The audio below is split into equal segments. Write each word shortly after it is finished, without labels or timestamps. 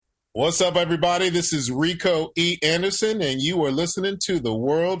What's up, everybody? This is Rico E. Anderson, and you are listening to the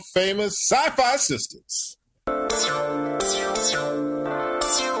world-famous SyFy Sistas.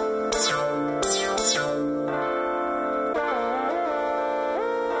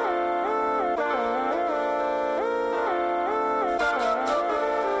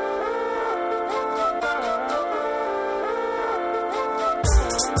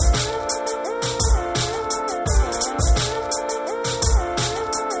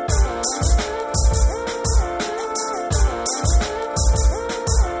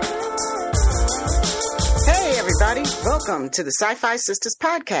 Welcome to the SyFy Sistas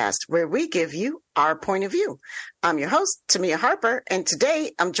podcast, where we give you our point of view. I'm your host, Tamia Harper, and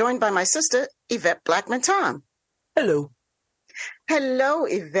today I'm joined by my sister, Yvette Blackman-Tom. Hello. Hello,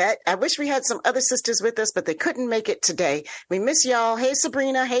 Yvette. I wish we had some other sisters with us, but they couldn't make it today. We miss y'all. Hey,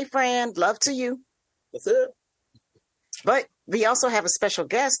 Sabrina. Hey, Fran. Love to you. What's up? But we also have a special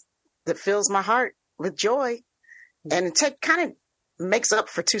guest that fills my heart with joy, and it kind of makes up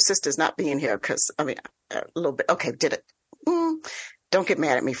for two sisters not being here because, a little bit. Okay, did it. Don't get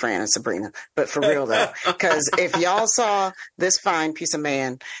mad at me, Fran and Sabrina. But for real, though, because if y'all saw this fine piece of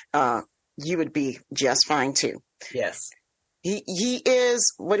man, you would be just fine, too. Yes. He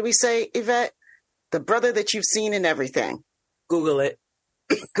is, what do we say, Yvette? The brother that you've seen in everything. Google it.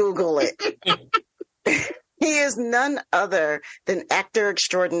 Google it. He is none other than actor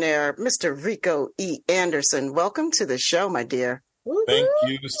extraordinaire, Mr. Rico E. Anderson. Welcome to the show, my dear. Thank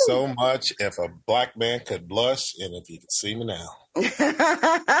you so much. If a black man could blush, and if you could see me now.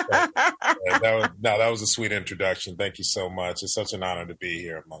 That was a sweet introduction. Thank you so much. It's such an honor to be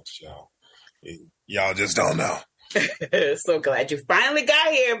here amongst y'all. Y'all just don't know. So glad you finally got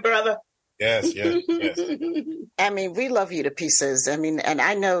here, brother. Yes. I mean, we love you to pieces. I mean, and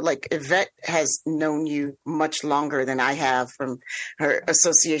I know like Yvette has known you much longer than I have from her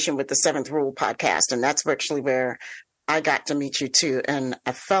association with the Seventh Rule podcast. And that's actually where I got to meet you too, and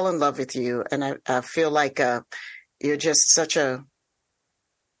I fell in love with you, and I feel like you're just such a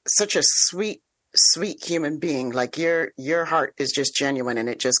sweet human being. Like your heart is just genuine, and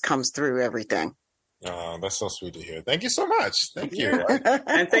it just comes through everything. Oh, that's so sweet to hear. Thank you so much. Thank you,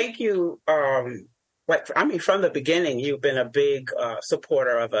 and thank you. From the beginning, you've been a big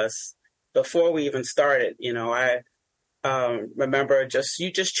supporter of us. Before we even started, I remember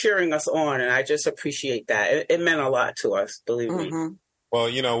you just cheering us on, and I just appreciate that. It meant a lot to us, believe me.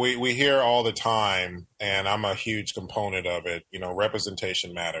 Well, we hear all the time, and I'm a huge component of it.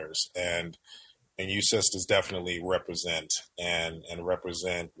 Representation matters, and you sisters definitely represent and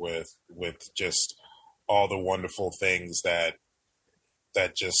represent with just all the wonderful things that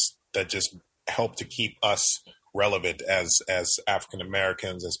just help to keep us relevant as African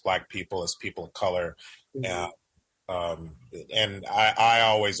Americans, as Black people, as people of color. Mm-hmm. And I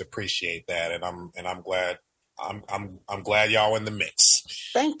always appreciate that, and I'm glad I'm glad y'all in the mix.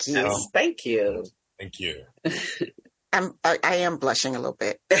 Thank you. Thank you. Thank you. I am blushing a little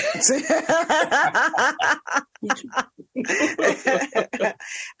bit.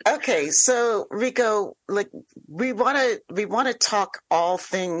 Okay, so Rico, like we want to talk all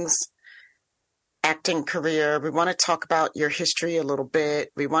things acting career. We want to talk about your history a little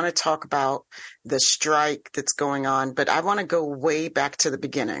bit. We want to talk about the strike that's going on, but I want to go way back to the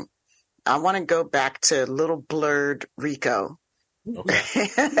beginning. I want to go back to little blurred Rico. Okay.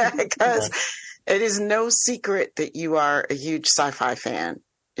 Because it is no secret that you are a huge sci-fi fan.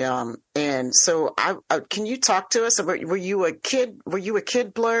 And so can you talk to us? Were you a kid? Were you a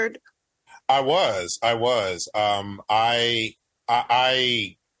kid blurred? I was. I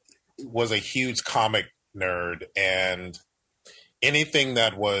was a huge comic nerd, and anything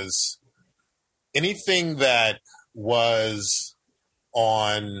that was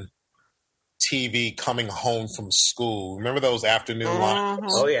on TV coming home from school. Remember those afternoon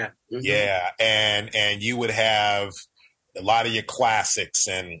lines? Oh yeah. Mm-hmm. Yeah. And you would have a lot of your classics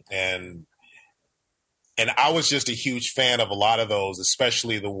and I was just a huge fan of a lot of those,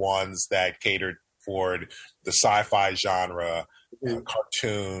 especially the ones that catered toward the sci-fi genre,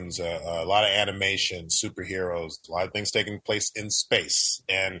 cartoons, a lot of animation, superheroes, a lot of things taking place in space,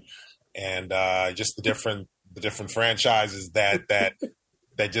 and just the different franchises that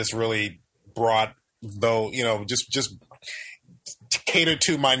just really brought, just catered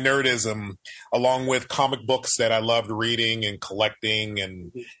to my nerdism, along with comic books that I loved reading and collecting,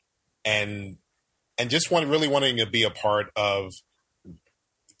 and just really wanting to be a part of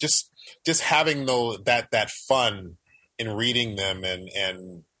just having that fun in reading them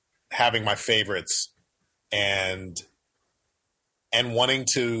and having my favorites and wanting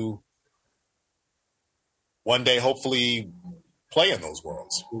to one day hopefully play in those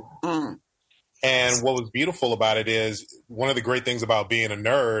worlds. Mm. And what was beautiful about it is one of the great things about being a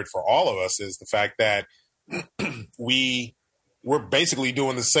nerd for all of us is the fact that we're basically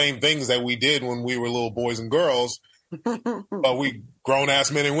doing the same things that we did when we were little boys and girls, but we grown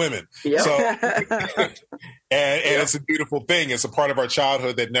ass men and women. Yep. So, and it's a beautiful thing. It's a part of our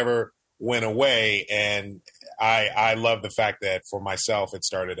childhood that never went away. And I love the fact that for myself, it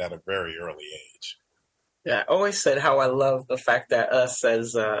started at a very early age. Yeah, I always said how I love the fact that us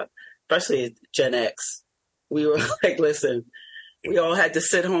as, especially Gen X, we were like, listen, we all had to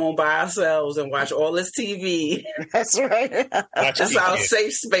sit home by ourselves and watch all this TV. That's right. That's our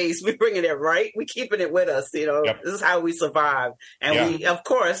safe space. We're bringing it right. We're keeping it with us. Yep. This is how we survive. And we, of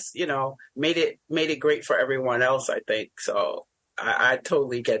course, made it great for everyone else, I think. So I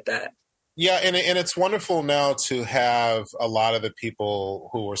totally get that. Yeah, and it's wonderful now to have a lot of the people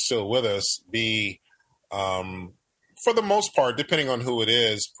who are still with us be, for the most part, depending on who it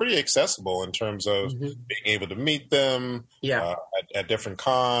is, pretty accessible in terms of being able to meet them at different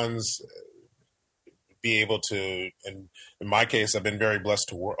cons, be able to, and in my case, I've been very blessed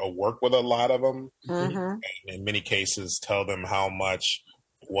to work with a lot of them, and in many cases tell them how much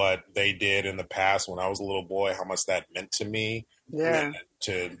what they did in the past when I was a little boy, how much that meant to me. Yeah. And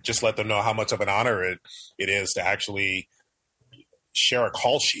to just let them know how much of an honor it is to actually share a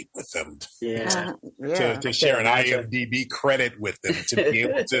call sheet with them, to share an IMDb credit with them, to be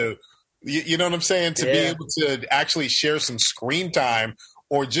able to, you know what I'm saying, to be able to actually share some screen time,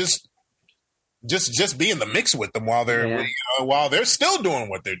 or just be in the mix with them while they're while they're still doing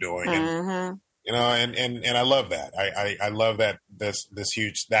what they're doing, and and I love that. I love that this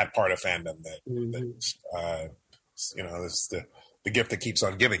huge that part of fandom that it's the gift that keeps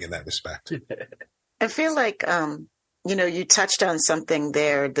on giving in that respect. I feel like you touched on something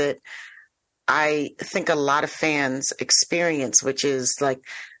there that I think a lot of fans experience, which is like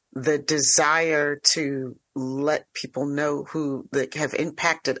the desire to let people know who have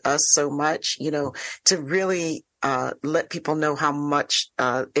impacted us so much, to really let people know how much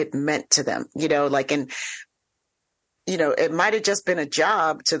it meant to them, it might have just been a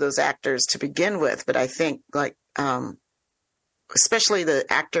job to those actors to begin with, but I think especially the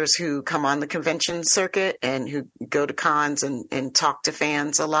actors who come on the convention circuit and who go to cons and talk to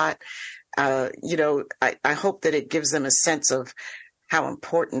fans a lot. I hope that it gives them a sense of how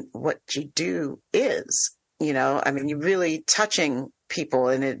important what you do is, you're really touching people,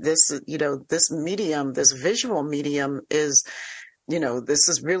 and this medium, this visual medium is, this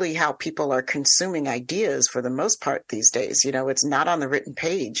is really how people are consuming ideas for the most part these days. It's not on the written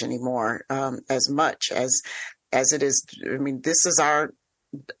page anymore, as much as it is. I mean, this is our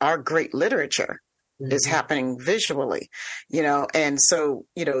great literature is happening visually, and so,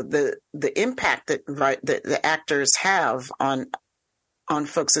 the impact that the actors have on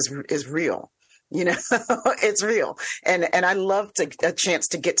folks is real, it's real. And I love a chance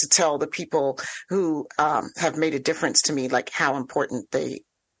to get to tell the people who have made a difference to me, like how important they're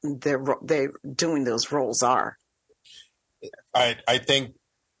doing those roles are. I think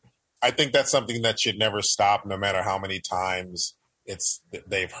that's something that should never stop, no matter how many times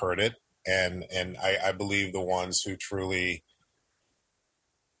they've heard it. And I believe the ones who truly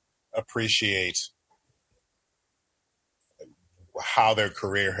appreciate how their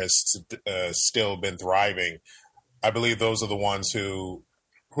career has still been thriving, I believe those are the ones who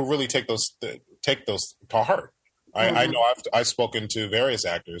really take those to heart. I know I've spoken to various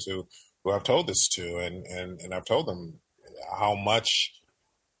actors who I've told this to, and I've told them how much.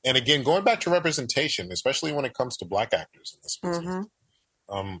 And again, going back to representation, especially when it comes to Black actors in this business.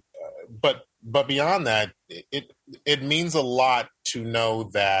 But beyond that, it means a lot to know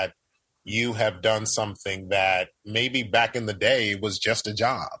that you have done something that maybe back in the day was just a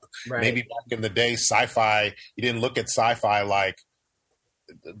job. Right. Maybe back in the day, SyFy, you didn't look at SyFy like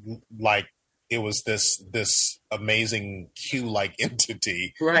it was this amazing Q-like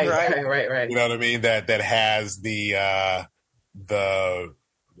entity. Right. You know what I mean? That has the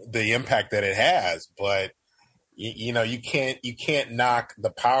impact that it has, but you can't knock the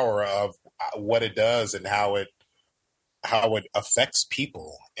power of what it does and how it affects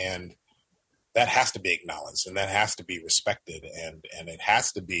people, and that has to be acknowledged, and that has to be respected, and it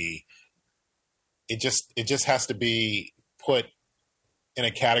has to be. It just has to be put in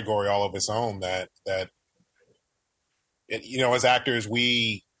a category all of its own. That as actors,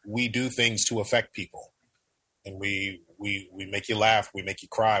 we do things to affect people, and we make you laugh, we make you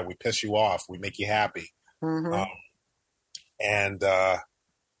cry, we piss you off, we make you happy.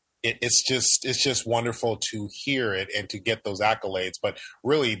 It's just wonderful to hear it and to get those accolades, but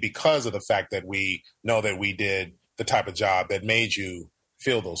really because of the fact that we know that we did the type of job that made you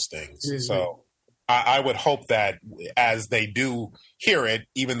feel those things. Mm-hmm. So I would hope that as they do hear it,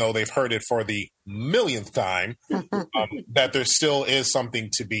 even though they've heard it for the millionth time, that there still is something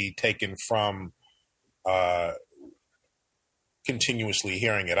to be taken from continuously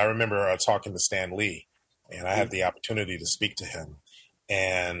hearing it. I remember talking to Stan Lee, and I had the opportunity to speak to him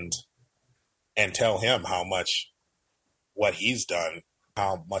and tell him how much what he's done,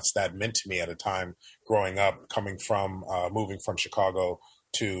 how much that meant to me at a time growing up, coming from moving from Chicago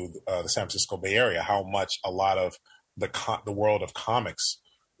to the San Francisco Bay Area, how much a lot of the world of comics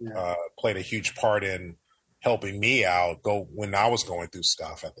played a huge part in helping me out when I was going through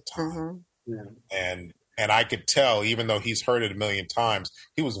stuff at the time. And I could tell, even though he's heard it a million times,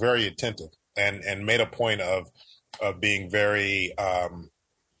 he was very attentive and made a point of being very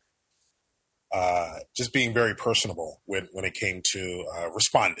just being very personable when it came to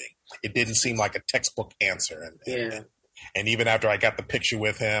responding. It didn't seem like a textbook answer. And even after I got the picture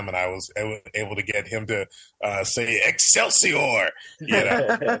with him and I was able to get him to say Excelsior,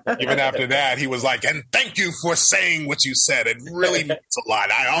 even after that, he was like, and thank you for saying what you said. It really means a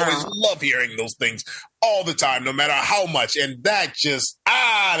lot. I always love hearing those things all the time, no matter how much. And that just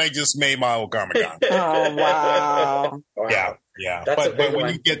made my whole Comic-Con. Oh, wow. Yeah. But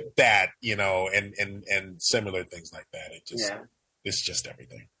when you get that, and similar things like that, it's just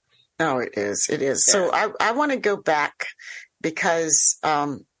everything. No, it is. It is. Yeah. So I want to go back because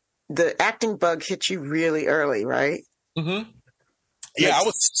the acting bug hit you really early, right? Mm-hmm. Yeah, I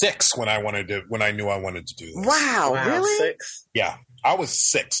was 6 when I knew I wanted to do this. Wow, really? 6? Yeah, I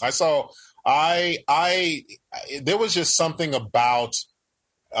was 6. There was just something about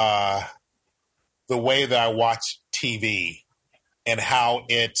the way that I watched TV and how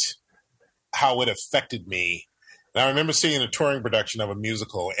it affected me. And I remember seeing a touring production of a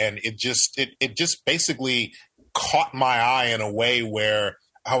musical, and it just basically caught my eye in a way where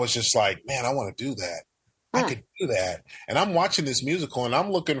I was just like, man, I want to do that. I could do that. And I'm watching this musical, and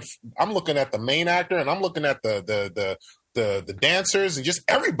I'm looking at the main actor, and I'm looking at the dancers, and just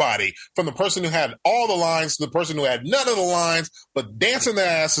everybody, from the person who had all the lines to the person who had none of the lines, but dancing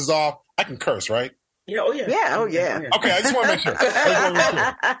their asses off. I can curse, right? Yeah, oh yeah. Yeah, oh yeah. Okay, I just want to make sure.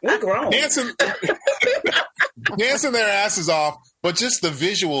 We're grown. Dancing their asses off, but just the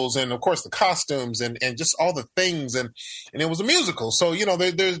visuals and of course the costumes and just all the things and it was a musical. So,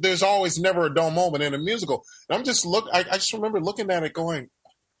 there's always never a dull moment in a musical. And I just remember looking at it going,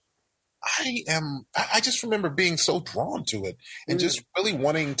 I just remember being so drawn to it and just really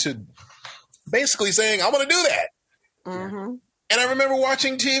wanting to basically saying, I want to do that. Mm-hmm. And I remember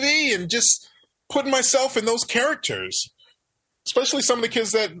watching TV and just putting myself in those characters, especially some of the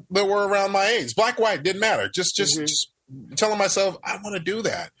kids that were around my age. Black, white, didn't matter. Just telling myself, I want to do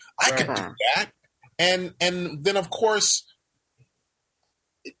that. I could do that. And then, of course,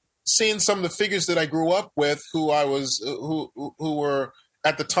 seeing some of the figures that I grew up with who were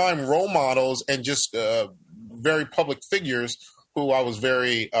at the time role models and just very public figures who I was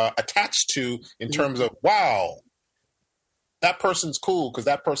very attached to in terms of, wow, that person's cool because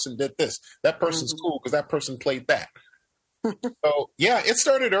that person did this. That person's cool because that person played that. So, yeah, it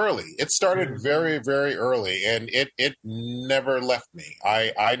started early. It started very, very early, and it never left me.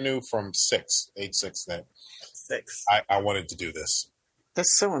 I knew from age 6 that I wanted to do this.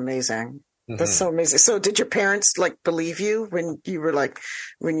 That's so amazing. That's so amazing. So did your parents believe you when you were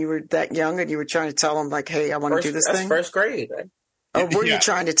that young and you were trying to tell them hey, I want to do this thing? First grade. Right? Or were you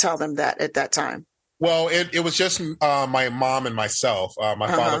trying to tell them that at that time? Well, it was just my mom and myself. My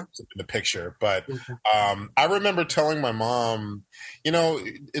father was in the picture, but I remember telling my mom,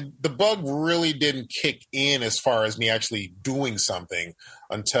 the bug really didn't kick in as far as me actually doing something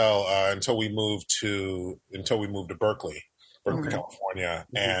until we moved to Berkeley, California,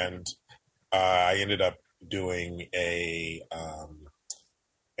 and I ended up doing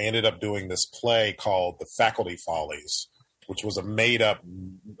this play called The Faculty Follies, which was it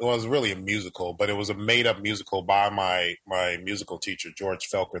was really a musical, but it was a made-up musical by my musical teacher, George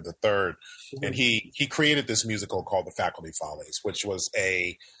Felker III. And he created this musical called The Faculty Follies, which was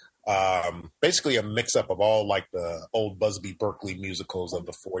basically a mix-up of all the old Busby Berkeley musicals of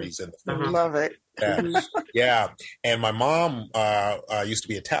the 40s and the 50s. Love it. Yeah. And my mom used to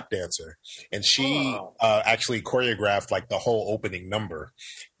be a tap dancer, and she actually choreographed the whole opening number.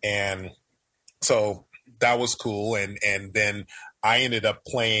 And so that was cool. And then I ended up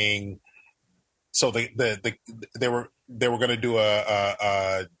playing. So they were going to do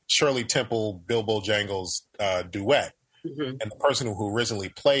a Shirley Temple, Bill Bojangles duet. Mm-hmm. and the person who originally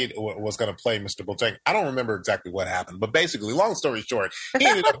played was going to play Mr. Bojang. I don't remember exactly what happened, but basically, long story short, he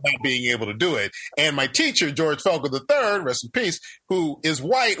ended up not being able to do it. And my teacher, George Felker III, rest in peace, who is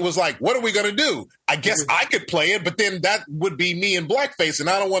white, was like, "What are we going to do? I guess I could play it, but then that would be me in blackface, and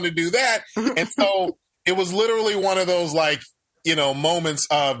I don't want to do that." And so it was literally one of those moments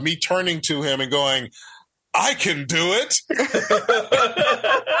of me turning to him and going, "I can do it."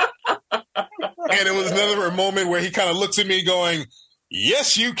 And it was another moment where he kind of looks at me going,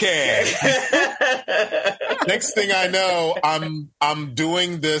 "Yes, you can." Next thing I know, I'm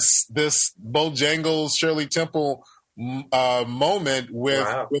doing this Bojangles Shirley Temple moment with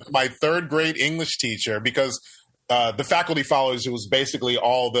my third grade English teacher, because the faculty follows, it was basically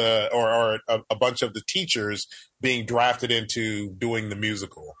all or a bunch of the teachers being drafted into doing the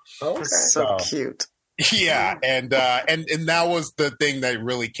musical. Oh, so cute. Yeah, and that was the thing that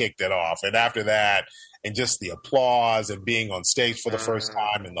really kicked it off. And after that, and just the applause and being on stage for the first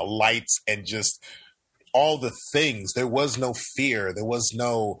time and the lights and just all the things. There was no fear. There was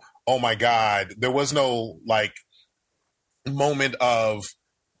no, oh my God. There was no moment of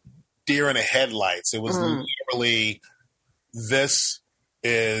deer in the headlights. It was literally, this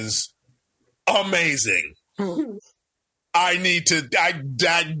is amazing. I knew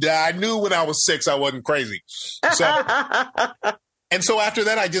when I was 6 I wasn't crazy. So so after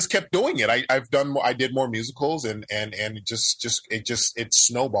that I just kept doing it. I did more musicals and it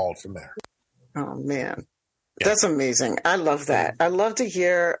snowballed from there. Oh man. Yeah. That's amazing. I love that. I love to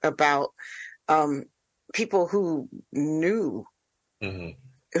hear about people who knew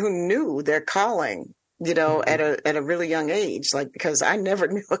their calling, at a really young age, because I never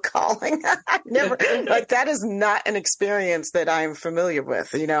knew a calling. I never, that is not an experience that I'm familiar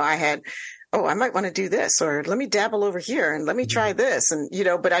with. I had, I might want to do this, or let me dabble over here and let me try this. And,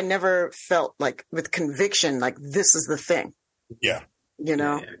 but I never felt with conviction, this is the thing. Yeah.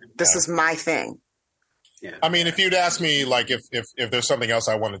 This is my thing. Yeah. I mean, if you'd ask me, if there's something else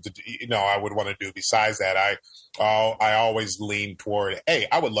I wanted to do, I would want to do besides that, I always lean toward, hey,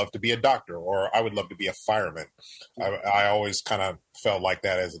 I would love to be a doctor, or I would love to be a fireman. I always kind of felt like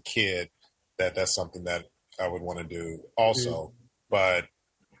that as a kid, that's something that I would want to do also. But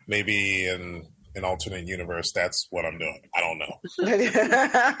maybe in an alternate universe, that's what I'm doing. I don't know.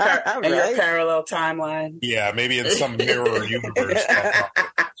 In your parallel timeline. Yeah, maybe in some mirror universe.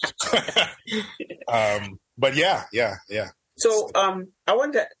 But yeah. So I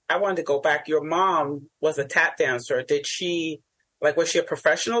wanted to go back. Your mom was a tap dancer. Did she was she a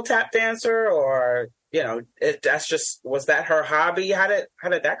professional tap dancer, or was that her hobby? How did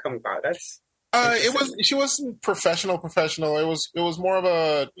that come about? She wasn't professional. It was more of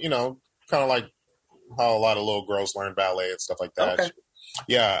a kind of like how a lot of little girls learn ballet and stuff like that.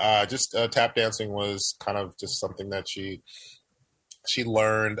 Okay. Just tap dancing was kind of just something that she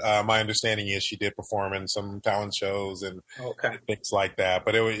learned. My understanding is she did perform in some talent shows and things like that,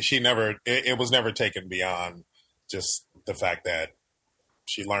 but it was never taken beyond just the fact that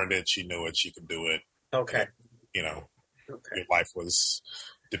she learned it, she knew it, she could do it. Okay. Your life was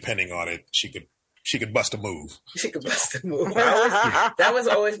depending on it. She could bust a move. She could bust a move. That was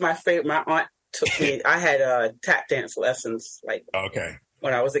always my favorite. My aunt took me. I had tap dance lessons when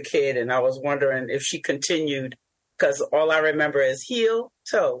I was a kid, and I was wondering if she continued, because all I remember is heel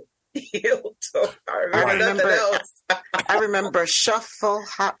toe. I remember shuffle,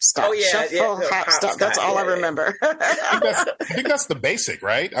 hop, stop. Oh, yeah, shuffle, hop, stop. That's all I remember. I think that's the basic,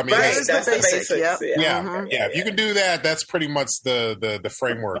 right? I mean, that's the basic. Yep. Yeah. If you can do that, that's pretty much the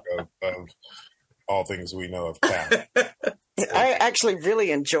framework of all things we know of tap. I actually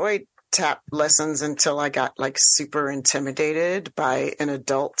really enjoyed tap lessons until I got super intimidated by an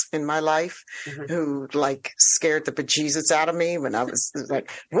adult in my life who scared the bejesus out of me when I was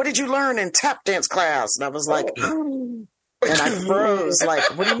 "What did you learn in tap dance class?" And I was and I froze.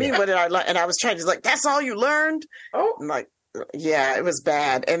 What do you mean? What did I learn? And I was trying to "That's all you learned?" Oh, I'm yeah, it was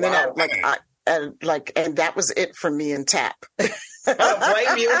bad. And then and that was it for me in tap. I don't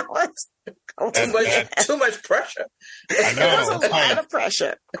blame you. Too much pressure. I know. There was a lot of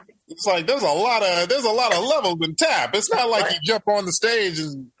pressure. It's there's a lot of levels in tap. It's not like you jump on the stage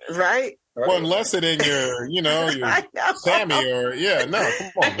and one lesson in your Sammy or no,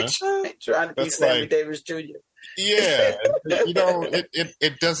 come on, man. Trying to be Sammy Davis Jr. Yeah,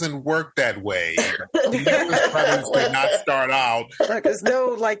 it doesn't work that way. Nicholas Brothers did not start out. There's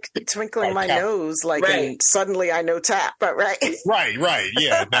no twinkling my nose and suddenly I know tap, but right.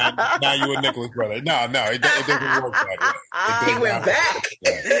 Yeah. Now you a Nicholas brother. No, it doesn't work that way. He went back.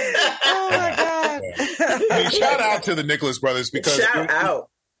 Oh my God! I mean, shout out to the Nicholas brothers, because shout out.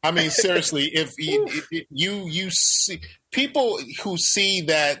 I mean, seriously, if you see people who see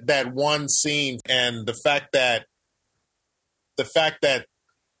that one scene and the fact that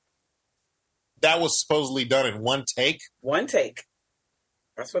that was supposedly done in one take. One take.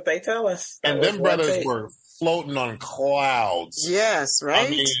 That's what they tell us. And them brothers were floating on clouds. Yes, right.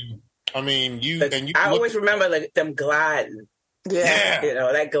 I mean, I always remember them gliding. Yeah. You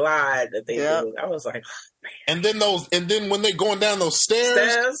know, that glide that they do. I was like, man. And then when they're going down those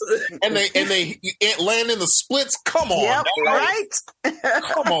stairs and they land in the splits, come on. Yep, right.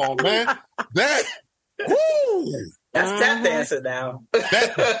 Come on, man. That woo. That's tap dancing now.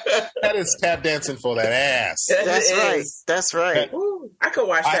 That is tap dancing for that ass. That's right. That's right. I could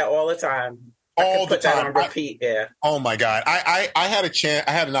watch that all the time. All the time. That on repeat, yeah. Oh my God. I had a chance.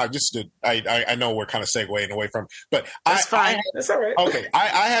 I know we're kind of segueing away from, but that's fine. That's all right. Okay.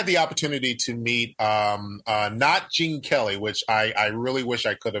 I had the opportunity to meet, not Gene Kelly, which I really wish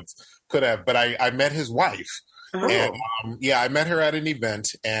I could have, but I met his wife. Oh. And, I met her at an event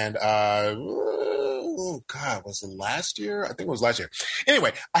and, oh God, was it last year? I think it was last year.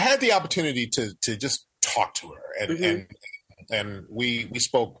 Anyway, I had the opportunity to just talk to her and we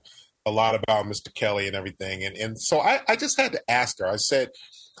spoke a lot about Mr. Kelly and everything. And so I just had to ask her, I said,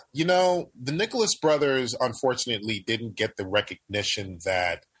 you know, the Nicholas brothers, unfortunately, didn't get the recognition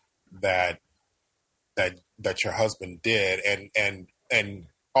that your husband did. And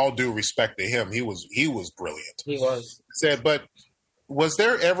all due respect to him, he was brilliant. He was. I said, but was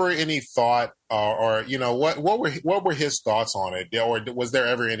there ever any thought or you know, what were his thoughts on it? Or was there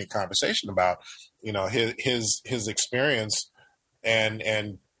ever any conversation about, you know, his experience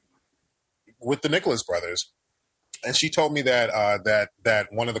and with the Nicholas brothers? And she told me that that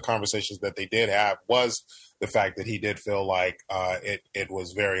one of the conversations that they did have was the fact that he did feel like it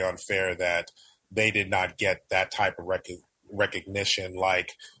was very unfair that they did not get that type of recognition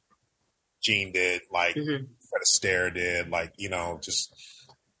like Gene did, like Fred Astaire did, like, you know, just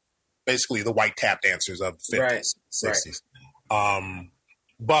basically the white tap dancers of the 50s, 60s. Right.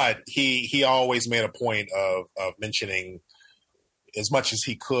 But he always made a point of mentioning as much as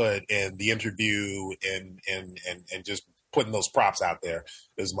he could in the interview and just putting those props out there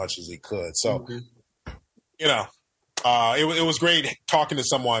as much as he could. So, you know, it was great talking to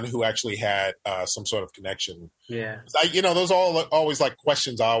someone who actually had some sort of connection. Yeah. You know, those are always like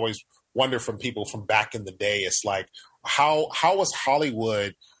questions I always wonder from people from back in the day. It's like, how was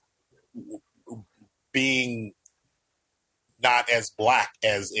Hollywood being not as black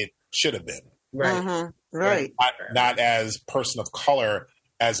as it should have been? Right. Mm-hmm. Right. Not as person of color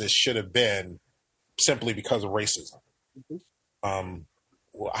as it should have been simply because of racism.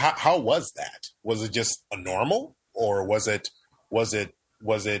 How was that? Was it just a normal, or was that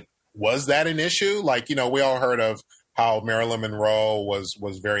an issue? Like, you know, we all heard of how Marilyn Monroe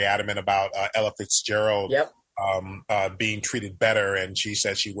was very adamant about Ella Fitzgerald being treated better, and she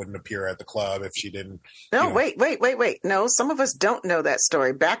said she wouldn't appear at the club if she didn't. No, wait. No, some of us don't know that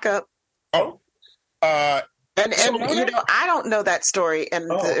story. Back up. Oh. And you know, I don't know that story,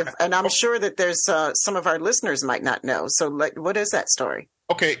 and I'm sure that there's some of our listeners might not know. So, what is that story?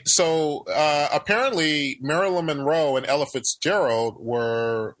 Okay, so apparently Marilyn Monroe and Ella Fitzgerald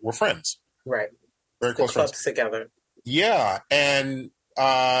were friends, right? Very close friends together. Yeah, and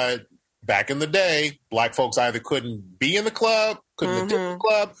back in the day, black folks either couldn't be in the club, couldn't attend the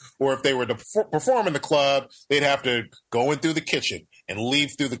club, or if they were to perform in the club, they'd have to go in through the kitchen and leave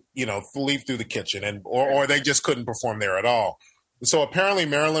through the kitchen, and or they just couldn't perform there at all. So apparently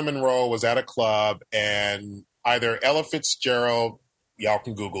Marilyn Monroe was at a club, and either Ella Fitzgerald, y'all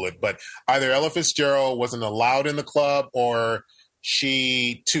can Google it, but either Ella Fitzgerald wasn't allowed in the club, or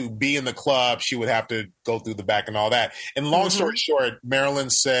to be in the club, she would have to go through the back and all that. And long story short, Marilyn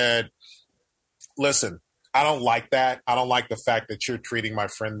said, listen, I don't like that. I don't like the fact that you're treating my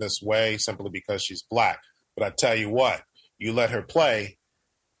friend this way simply because she's black. But I tell you what, you let her play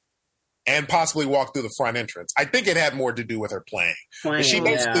and possibly walk through the front entrance. I think it had more to do with her playing. And she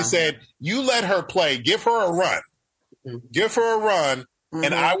basically said, you let her play, give her a run. Give her a run,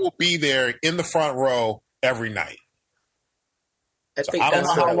 and I will be there in the front row every night. I think that's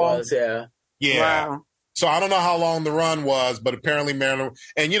what it was, Yeah. Wow. So I don't know how long the run was, but apparently Marilyn,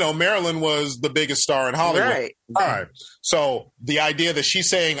 and you know, Marilyn was the biggest star in Hollywood. Right. All right. So the idea that she's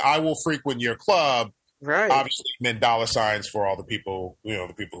saying, I will frequent your club, obviously meant dollar signs for all the people, you know,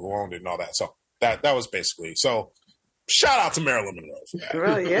 the people who owned it and all that. So that was basically, so shout out to Marilyn Monroe for that.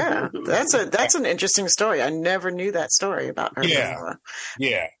 Well, yeah. That's an interesting story. I never knew that story about her. Yeah.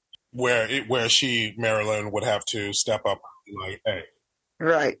 Yeah. Where Marilyn would have to step up and be like, hey.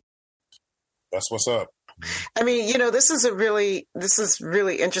 Right. That's what's up. I mean, this is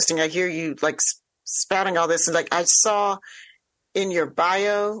really interesting. I hear you like spouting all this, and like I saw in your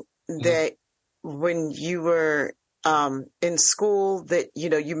bio that when you were in school that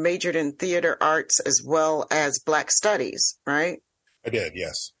you majored in theater arts as well as Black studies, right? I did,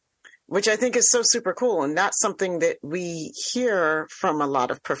 yes. Which I think is so super cool, and not something that we hear from a lot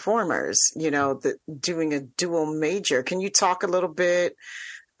of performers, that doing a dual major. Can you talk a little bit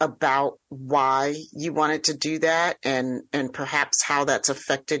about why you wanted to do that and perhaps how that's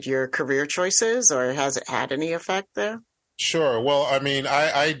affected your career choices, or has it had any effect there? Sure. Well, I mean,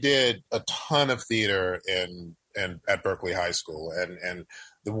 I did a ton of theater at Berkeley High School, and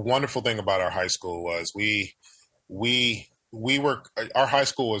the wonderful thing about our high school was our high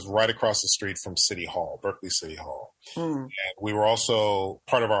school was right across the street from City Hall, Berkeley City Hall. And we were also,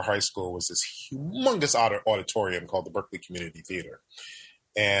 part of our high school was this humongous auditorium called the Berkeley Community Theater.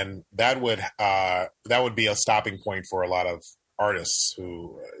 And that would be a stopping point for a lot of artists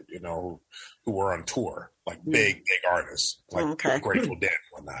who were on tour, like big artists, like Grateful Dead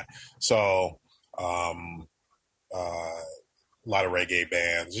and whatnot. So, a lot of reggae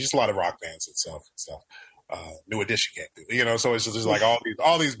bands, just a lot of rock bands and stuff. New Edition can't do, so it's just like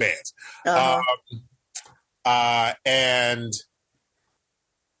all these bands.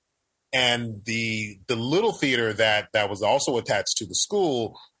 And the little theater that was also attached to the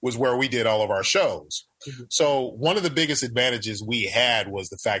school was where we did all of our shows. Mm-hmm. So one of the biggest advantages we had was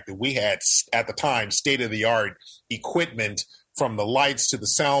the fact that we had, at the time, state-of-the-art equipment, from the lights to the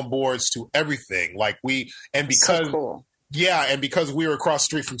soundboards to everything. So cool. Yeah, and because we were across the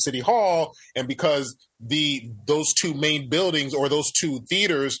street from City Hall, and because those two main buildings, or those two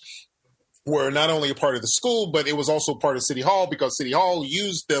theaters, were not only a part of the school, but it was also part of City Hall, because City Hall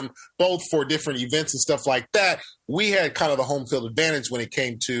used them both for different events and stuff like that. We had kind of the home field advantage when it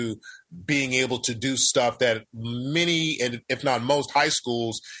came to being able to do stuff that many, and if not most, high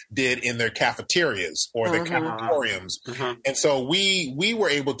schools did in their cafeterias or their cafetoriums. And so we were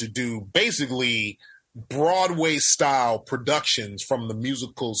able to do basically Broadway style productions, from the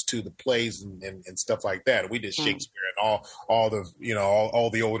musicals to the plays and stuff like that. We did Shakespeare and all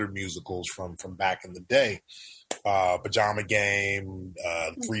the older musicals from back in the day. Pajama Game,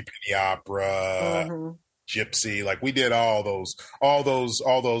 Three Penny Opera, Gypsy. Like, we did all those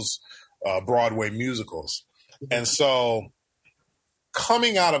Broadway musicals. And so,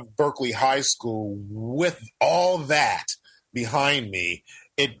 coming out of Berkeley High School with all that behind me,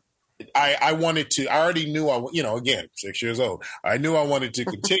 I already knew again, 6 years old, I knew I wanted to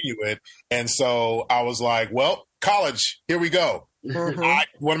continue it. And so I was like, well, college, here we go. What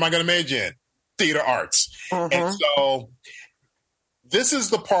am I going to major in? Theater arts. And so this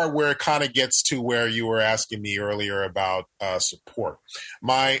is the part where it kind of gets to where you were asking me earlier about support.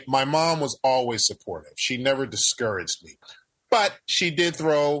 My mom was always supportive. She never discouraged me, but she did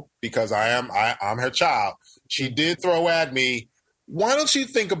throw, because I'm her child, she did throw at me, why don't you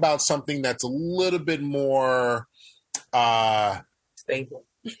think about something that's a little bit more stable?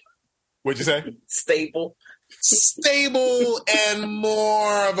 What'd you say? Stable and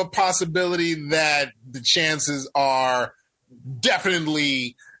more of a possibility that the chances are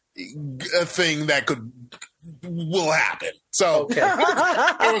definitely a thing that will happen. So it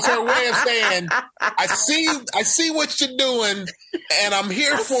was her way of saying, I see what you're doing, and I'm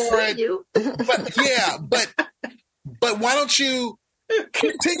here for it. But why don't you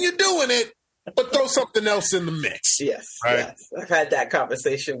continue doing it, but throw something else in the mix? Yes, right? Yes. I've had that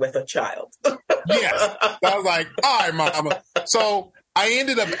conversation with a child. Yes. I was like, all right, Mama. So I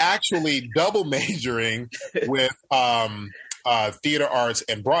ended up actually double majoring with theater arts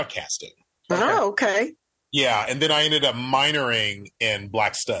and broadcasting. Oh, okay. Yeah, and then I ended up minoring in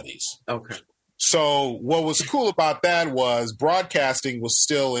Black studies. Okay. So what was cool about that was broadcasting was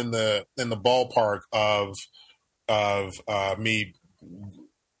still in the ballpark of me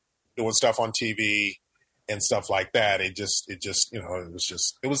doing stuff on TV and stuff like that. It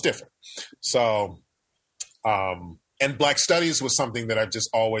was different. So, and Black studies was something that I've just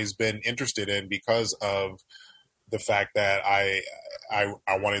always been interested in, because of the fact that I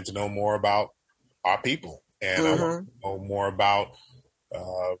wanted to know more about our people, and I wanted to know more about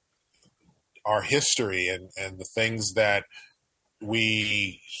our history and the things that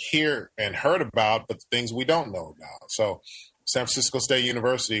we hear and heard about, but the things we don't know about. So San Francisco State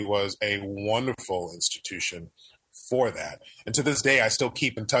University was a wonderful institution for that. And to this day, I still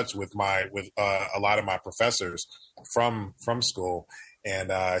keep in touch with a lot of my professors from school, and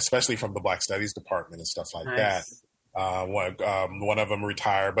especially from the Black Studies department and stuff like that. One of them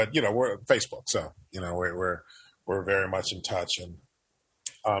retired, but we're Facebook, so we're very much in touch. And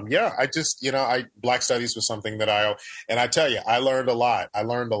I just, Black Studies was something that and I tell you, I learned a lot. I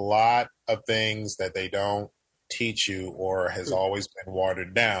learned a lot of things that they don't teach you or has always been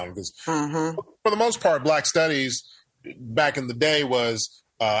watered down. Because for the most part, Black Studies back in the day was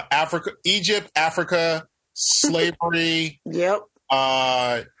Egypt, Africa, slavery. Yep.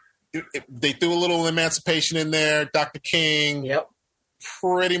 They threw a little emancipation in there. Dr. King. Yep.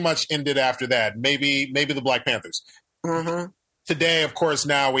 Pretty much ended after that. Maybe the Black Panthers. Today, of course,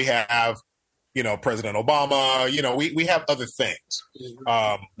 now we have, President Obama. We have other things.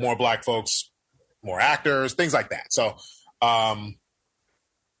 More Black folks, more actors, things like that. So, that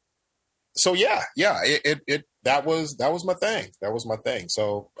was my thing. That was my thing.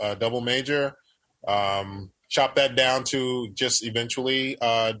 So, double major, chop that down to just eventually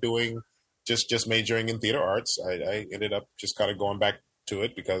doing just majoring in theater arts. I ended up just kind of going back to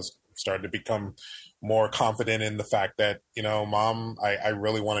it because I started to become more confident in the fact that, Mom, I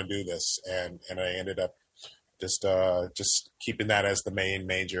really want to do this. And I ended up just keeping that as the main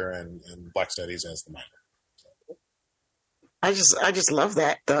major and Black Studies as the minor. I just love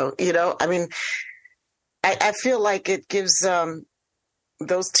that though. I mean, I feel like it gives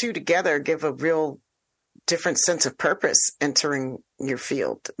those two together give a real different sense of purpose entering your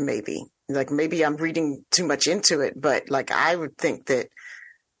field. Maybe I'm reading too much into it, but like I would think that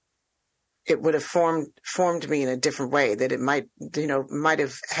it would have formed me in a different way, that it might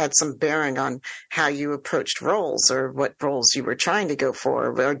have had some bearing on how you approached roles or what roles you were trying to go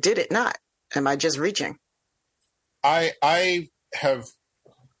for, or did it not? Am I just reaching? I have,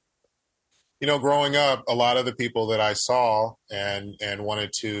 growing up, a lot of the people that I saw and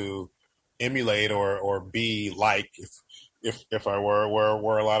wanted to emulate or be like, if I were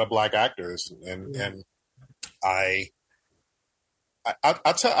a lot of Black actors, and I'll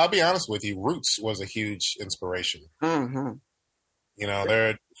be honest with you, Roots was a huge inspiration.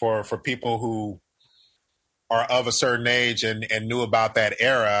 There for people who are of a certain age and knew about that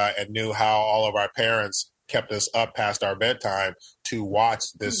era and knew how all of our parents kept us up past our bedtime to watch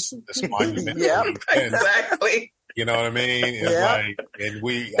this monument. Yep, exactly. You know what I mean? It's and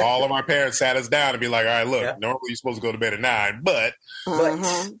all of our parents sat us down and be like, all right, look, normally you're supposed to go to bed at 9, but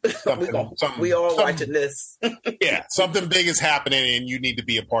we all watching this. Something big is happening and you need to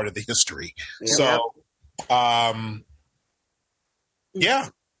be a part of the history. Yep. So,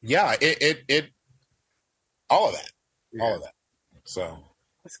 it all of that. So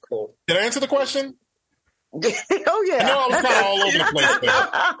that's cool. Did I answer the question? Oh yeah. I was kind of all over the place there.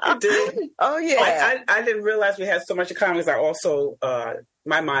 You did. Oh yeah. I didn't realize we had so much in common because I also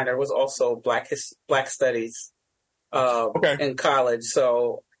my minor was also Black Studies in college.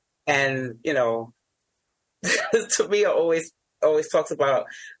 So, and to me, it always talks about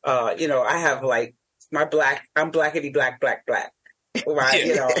I have like I'm blackity black.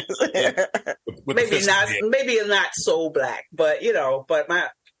 Right, maybe not so Black, but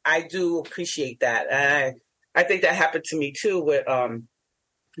I do appreciate that. And I think that happened to me too with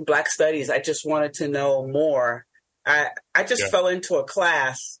Black Studies. I just wanted to know more. I just fell into a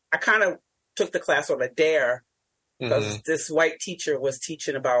class. I kind of took the class on a dare because this white teacher was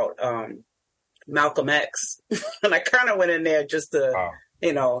teaching about Malcolm X. And I kind of went in there just to,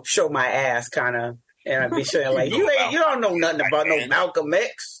 show my ass kind of. And I'd be saying like, you don't know nothing about no Malcolm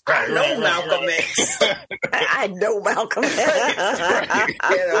X. I know Malcolm X. I know Malcolm X.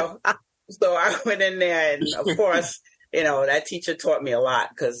 So I went in there, and of course, that teacher taught me a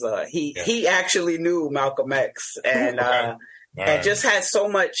lot because he actually knew Malcolm X and and just had so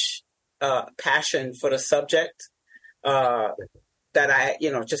much passion for the subject that I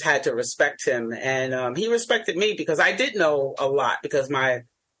just had to respect him, and he respected me because I did know a lot because my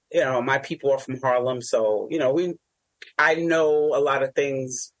people are from Harlem. So, I know a lot of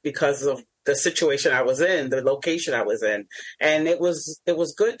things because of the situation I was in, the location I was in. And it was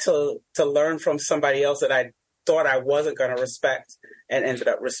good to learn from somebody else that I thought I wasn't going to respect and ended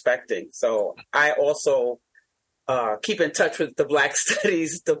up respecting. So I also keep in touch with the Black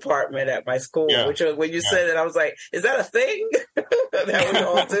Studies department at my school, which when you said it, I was like, is that a thing that we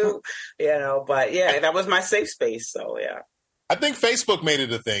all do? But that was my safe space. So, yeah. I think Facebook made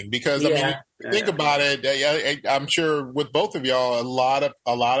it a thing because think about it. I'm sure with both of y'all,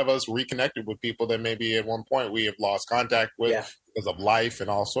 a lot of us reconnected with people that maybe at one point we have lost contact with because of life and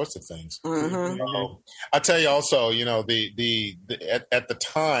all sorts of things. I tell you also, the at the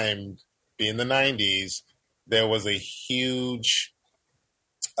time, being the 90s, there was a huge,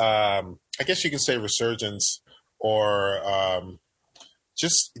 I guess you can say, resurgence or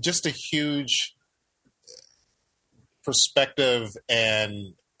just a huge perspective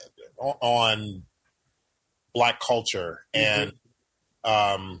and on Black culture and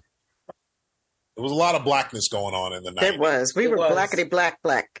there was a lot of blackness going on in the 90s. There was. We were blackety black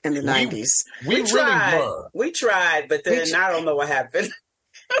in the 90s. We really tried. were. We tried, but then I don't know what happened.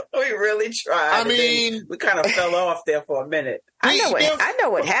 We really tried. I mean, we kind of fell off there for a minute. I know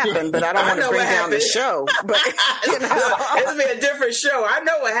what happened, but I don't want to bring down the show. But it'll be a different show. I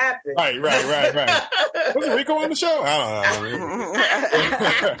know what happened. Right. Was Rico on the show? I don't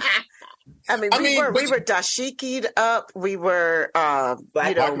know. I mean, we were dashiki'd up. We were,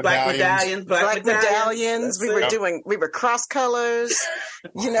 black medallions. We were cross colors.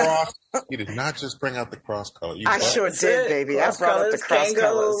 You know, you did not just bring out the cross color. I sure did, baby. I brought up the cross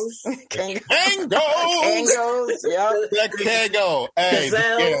colors. Kangos. Yep. Kango. Hey,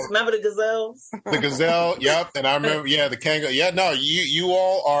 gazelles. Remember the gazelles? The gazelle. Yep. And I remember, the Kango. Yeah. No, you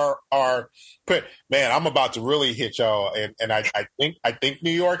all are. Man, I'm about to really hit y'all, and I think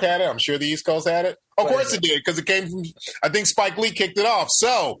New York had it. I'm sure the East Coast had it. Of course it did, because it came from. I think Spike Lee kicked it off.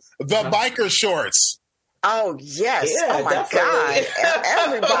 So the biker shorts. Oh yes! Yeah, oh my definitely. God!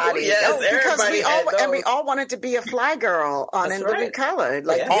 Everybody, because everybody we all wanted to be a fly girl on In Living Color,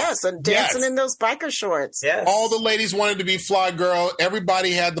 and dancing in those biker shorts. Yes. All the ladies wanted to be fly girl.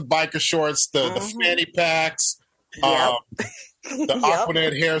 Everybody had the biker shorts, the fanny packs. Yep. The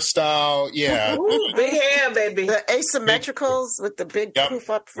Aquanet hairstyle, Ooh, big hair, baby. The asymmetricals with the big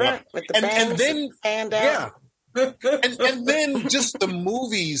poof up front, with the bangs and then stand out. and then just the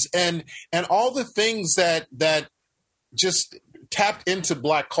movies and all the things that just tapped into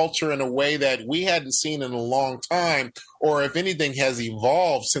Black culture in a way that we hadn't seen in a long time, or if anything has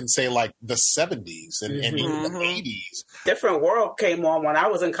evolved since, say, like the 70s and even the 80s. Different World came on when I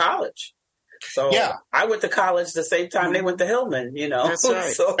was in college. So I went to college the same time they went to Hillman, you know. That's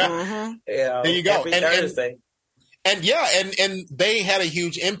right. So, there you go. Every Thursday. And they had a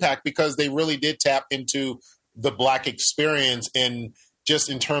huge impact because they really did tap into the Black experience in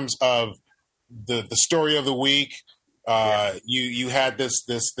terms of the story of the week. You had this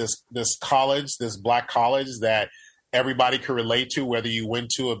college, this Black college that everybody could relate to, whether you went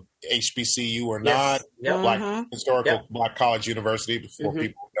to a HBCU or not. Black historical Black college university, for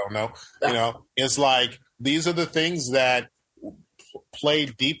people who don't know. You know, it's like these are the things that play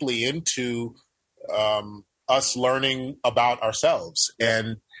deeply into us learning about ourselves,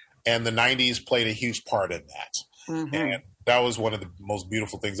 and the 90s played a huge part in that. And that was one of the most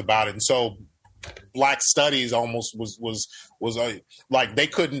beautiful things about it. And so Black studies almost was like they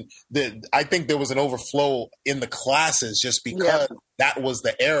couldn't. I think there was an overflow in the classes just because that was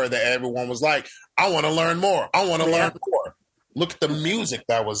the era that everyone was like, I want to learn more. I want to learn more. Look at the music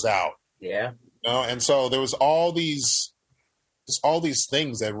that was out. Yeah. You know, and so there was all these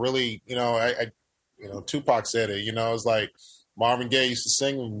things that really, Tupac said it. You know, it's like Marvin Gaye used to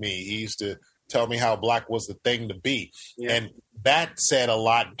sing with me. He used to tell me how Black was the thing to be. And that said a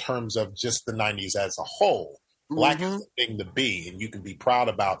lot in terms of just the 90s as a whole. Black is the thing to be, and you can be proud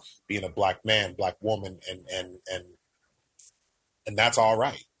about being a Black man, Black woman, and that's all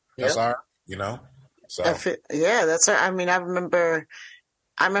right. That's all right, you know? So that's right. I mean, I remember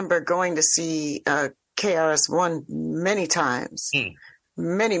going to see KRS-One many times.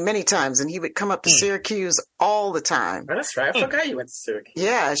 Many times, and he would come up to Syracuse all the time. Oh, that's right. I forgot you went to Syracuse.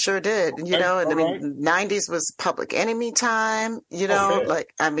 Yeah, I sure did. You know, and I mean, 90s was Public Enemy time. You know,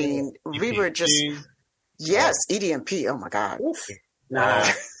 we were just EDMP. Oh my God. Oof. Nah,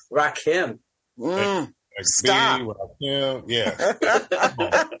 Rakim. Stop. Rakim. Yeah.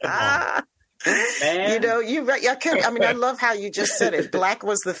 Man. You know, you're right. I love how you just said it. Black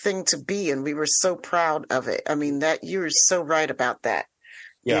was the thing to be, and we were so proud of it. I mean, that you're so right about that.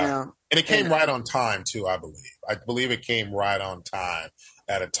 Yeah. You know? And it came right on time, too, I believe. I believe it came right on time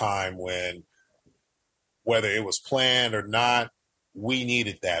at a time when, whether it was planned or not, we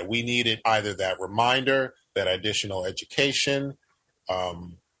needed that. We needed either that reminder, that additional education,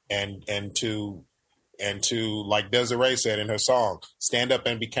 and to, like Desiree said in her song, stand up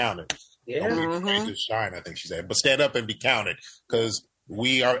and be counted. Yeah. Don't be afraid to shine, I think she said. But stand up and be counted, because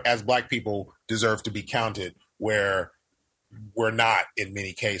we are, as Black people, deserve to be counted where we're not in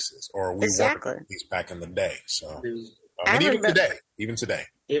many cases, or we weren't, at least back in the day. So, and even today.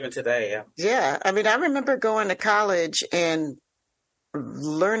 Yeah. I mean, I remember going to college and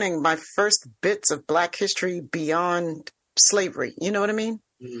learning my first bits of Black history beyond slavery. You know what I mean?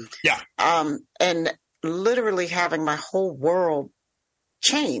 Yeah. And literally having my whole world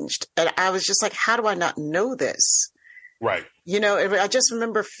changed. And I was just like, how do I not know this? Right. You know, I just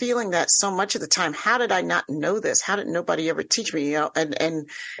remember feeling that so much of the time. How did I not know this? How did nobody ever teach me? You know, and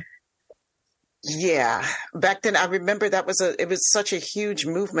Yeah, back then I remember it was such a huge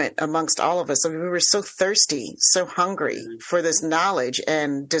movement amongst all of us. I mean, we were so thirsty, so hungry for this knowledge,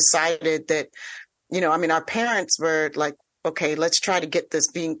 and decided that, I mean, our parents were like, okay, let's try to get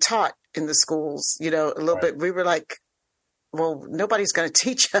this being taught in the schools, a little bit. We were like, well, nobody's going to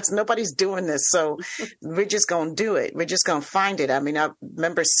teach us. Nobody's doing this. So we're just going to do it. We're just going to find it. I mean, I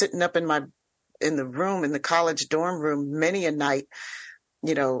remember sitting up in the college dorm room many a night,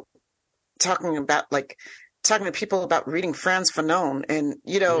 talking to people about reading Franz Fanon, and,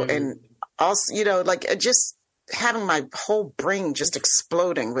 and also, just having my whole brain just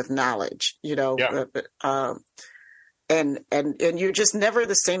exploding with knowledge, Yeah. And you're just never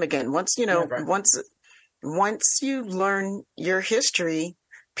the same again. Never. Once you learn your history,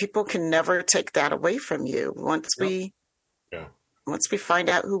 people can never take that away from you. Once we find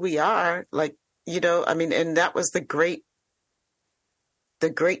out who we are, I mean, and that was the great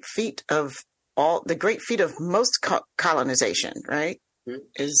feat of most colonization, right? Mm-hmm.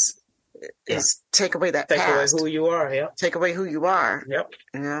 Is take away that Take past. away who you are. Yep. Take away who you are. Yep.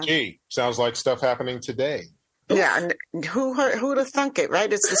 Yeah. Gee, sounds like stuff happening today. Yeah, and who'd have thunk it,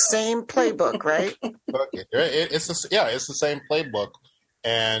 right? It's the same playbook, right? It's the same playbook,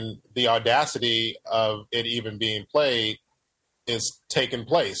 and the audacity of it even being played is taking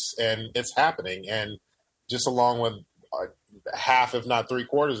place, and it's happening. And just along with half, if not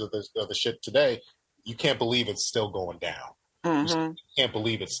 3/4 of the shit today, you can't believe it's still going down. Mm-hmm. You can't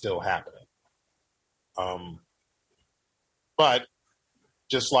believe it's still happening. But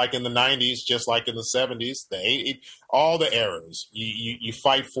just like in the 90s, just like in the 70s, the 80s, all the eras, you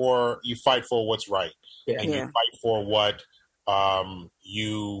fight for what's right, and you fight for what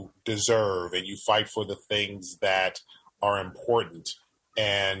you deserve, and you fight for the things that are important.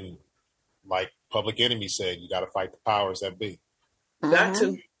 And like Public Enemy said, you got to fight the powers that be. Got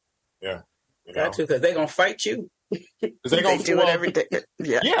to. Yeah. Got to, because they're going to fight you. Because they're going to do it every day.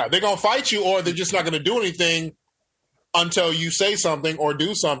 Yeah, they're going to fight you, or they're just not going to do anything until you say something or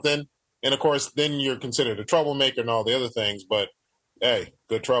do something. And of course, then you're considered a troublemaker and all the other things. But hey,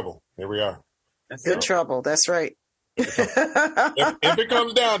 good trouble. Here we are. That's Good trouble. That's right. If it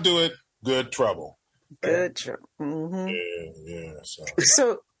comes down to it, good trouble. Good trouble. Mm-hmm. Yeah.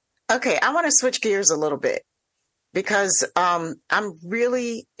 So, okay, I want to switch gears a little bit, because I'm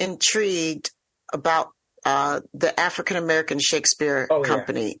really intrigued about the African American Shakespeare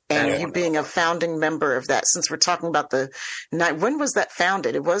Company, and you being a founding member of that. Since we're talking about when was that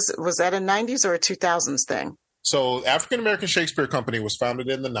founded? Was that a 90s or a 2000s thing? So African American Shakespeare Company was founded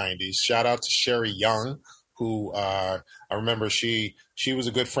in the 90s. Shout out to Sherry Young, who I remember she was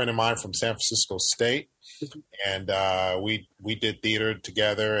a good friend of mine from San Francisco State. And we did theater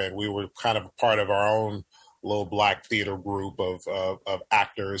together, and we were kind of part of our own little black theater group of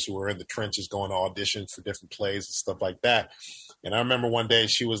actors who were in the trenches going to audition for different plays and stuff like that. And I remember one day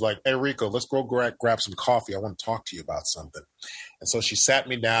she was like, "Hey, Rico, let's go grab some coffee. I want to talk to you about something." And so she sat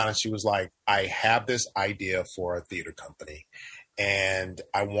me down and she was like, "I have this idea for a theater company, and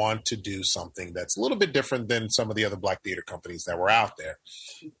I want to do something that's a little bit different than some of the other black theater companies that were out there."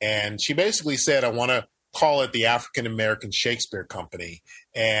 And she basically said, "I want to call it the African American Shakespeare Company.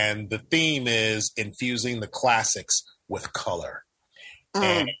 And the theme is infusing the classics with color."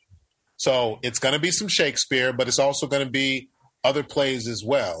 And so it's going to be some Shakespeare, but it's also going to be other plays as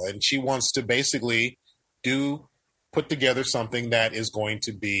well. And she wants to basically put together something that is going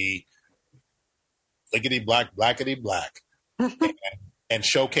to be lickety black, blackety black, and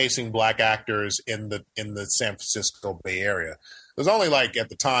showcasing black actors in the San Francisco Bay Area. There's only at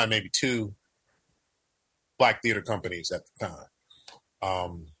the time, maybe 2 black theater companies at the time.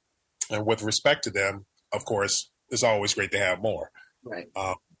 And with respect to them, of course, it's always great to have more. Right.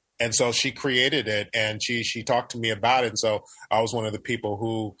 And so she created it, and she talked to me about it. And so I was one of the people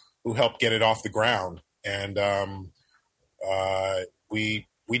who helped get it off the ground. And we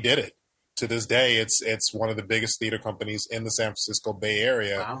did it. To this day, it's one of the biggest theater companies in the San Francisco Bay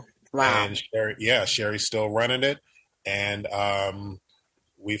Area. Wow. And Sherry's still running it. And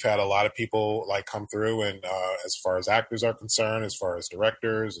we've had a lot of people come through, and as far as actors are concerned, as far as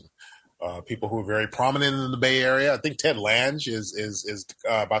directors and people who are very prominent in the Bay Area. I think Ted Lange is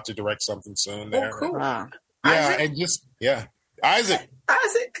about to direct something soon there. Oh, cool. Wow. Yeah, Isaac.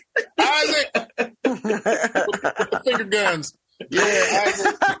 Isaac. With the finger guns. Yeah,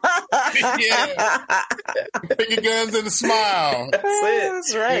 Isaac. Yeah. Finger guns and a smile. That's it.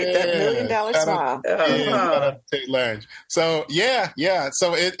 That's right. Yeah. That $1 million smile. Shout out to Ted Lange. So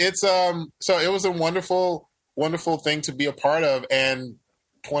So it was a wonderful, wonderful thing to be a part of. And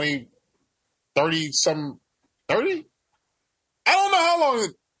 30? I don't know how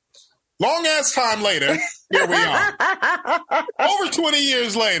long long ass time later, here we are. Over 20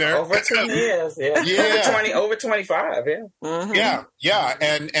 years later. Over 20 years, yeah. Yeah. Over 25, yeah. Mm-hmm. Yeah.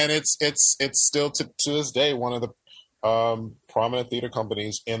 And it's still to this day one of the prominent theater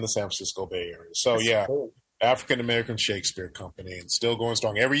companies in the San Francisco Bay Area. So That's cool. African American Shakespeare Company, and still going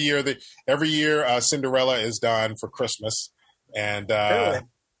strong. Every year Cinderella is done for Christmas, and Really?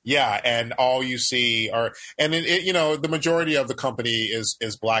 yeah, and all you see are, and the majority of the company is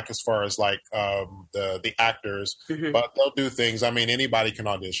Black as far as like the actors, but they'll do things. I mean, anybody can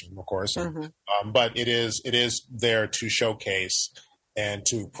audition, of course, but it is there to showcase and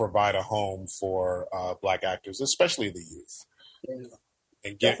to provide a home for Black actors, especially the youth. Yeah.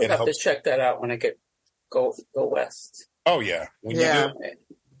 And Definitely have to check that out when I go west. Oh yeah, when you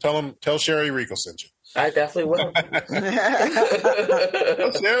do, tell Sherry Rico sent you. I definitely will.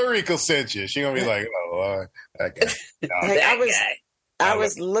 Sherry Rico sent you. She gonna be like, oh, that guy. No, I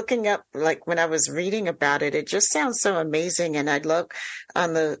was looking up, like when I was reading about it, it just sounds so amazing, and I'd love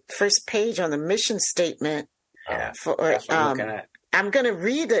on the first page on the mission statement. I'm going to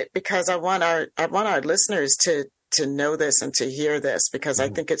read it because I want our listeners to know this and to hear this, because I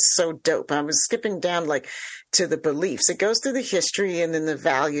think it's so dope. I was skipping down like to the beliefs. It goes through the history and then the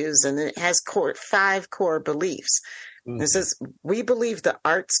values, and it has 5 core beliefs. It says, we believe the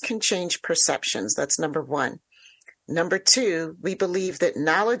arts can change perceptions. That's number 1. Number 2, we believe that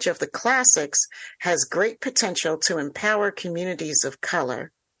knowledge of the classics has great potential to empower communities of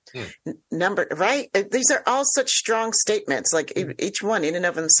color. These are all such strong statements, like each one in and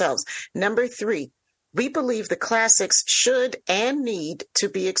of themselves. Number 3, we believe the classics should and need to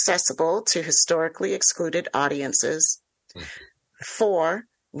be accessible to historically excluded audiences. 4,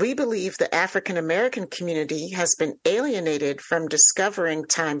 we believe the African American community has been alienated from discovering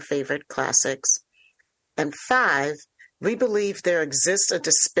time-favored classics. And 5, we believe there exists a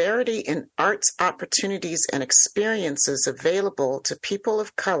disparity in arts opportunities and experiences available to people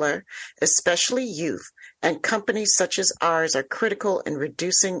of color, especially youth, and companies such as ours are critical in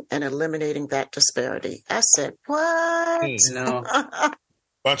reducing and eliminating that disparity. I said, what? No.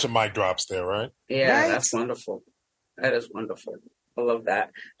 Bunch of mic drops there, right? Yeah, Right? that's wonderful. That is wonderful. I love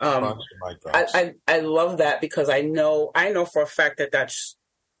that. Bunch of mic drops. I love that because I know for a fact that that's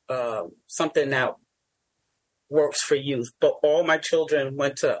something that works for youth. But all my children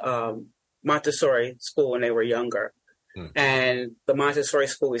went to Montessori school when they were younger. And the Montessori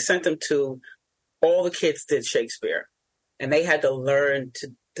school we sent them to, all the kids did Shakespeare, and they had to learn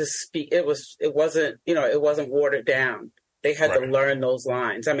to speak. It wasn't watered down. They had to learn those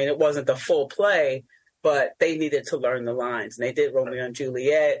lines. I mean, it wasn't the full play, but they needed to learn the lines. And they did Romeo and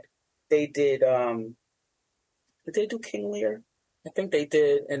Juliet. They did they do King Lear? I think they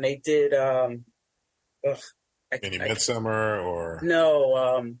did. And they did Any Midsummer or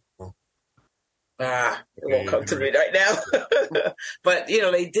no, it won't come to me right now. But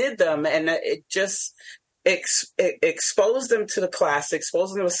they did them, and it just exposed them to the classics,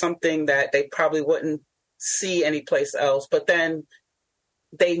 exposed them to something that they probably wouldn't see anyplace else. But then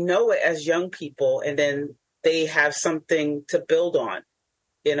they know it as young people, and then they have something to build on.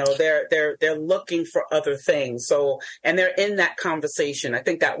 They're looking for other things. So, and they're in that conversation. I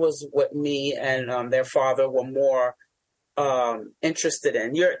think that was what me and their father were more interested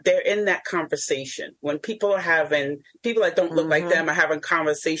in. They're in that conversation when people that don't look like them are having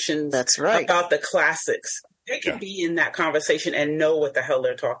conversations. That's right. About the classics. They can be in that conversation and know what the hell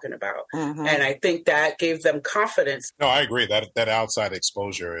they're talking about. And I think that gave them confidence. No, I agree that outside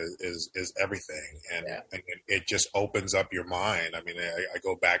exposure is everything, and it just opens up your mind. I mean, I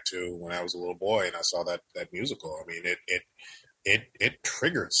go back to when I was a little boy and I saw that musical. I mean, it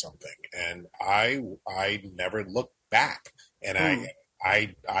triggered something, and I never looked back, and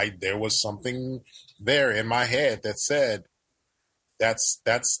I there was something there in my head that said, that's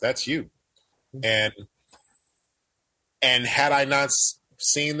you, and had I not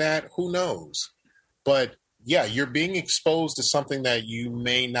seen that, who knows? But yeah, you're being exposed to something that you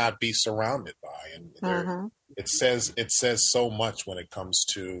may not be surrounded by, and it says so much when it comes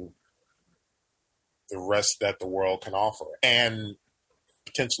to the rest that the world can offer, and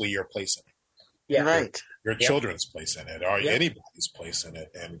potentially your place in it. Yeah, right. Your children's place in it, or anybody's place in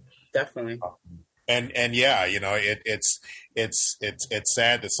it, and definitely. And yeah, it's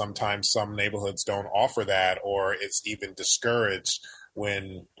sad that sometimes some neighborhoods don't offer that, or it's even discouraged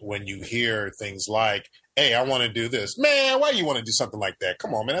when you hear things like, "Hey, I want to do this." Man, why do you want to do something like that?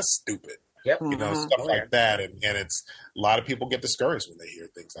 Come on, man, that's stupid. Yep. Stuff like that, and it's a lot of people get discouraged when they hear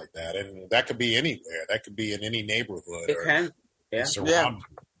things like that, and that could be anywhere. That could be in any neighborhood. It can. Yeah. Surrounding.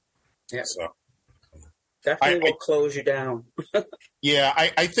 Yeah. So. Definitely will close you down. Yeah,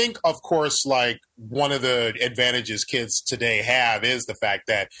 I think, of course, like one of the advantages kids today have is the fact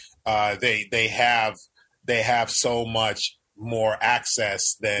that they have so much more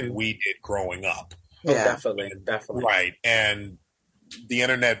access than we did growing up. Oh, definitely. Right. And the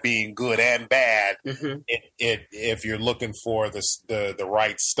internet being good and bad, if you're looking for the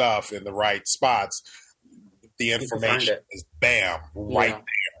right stuff in the right spots, the information is bam, right there.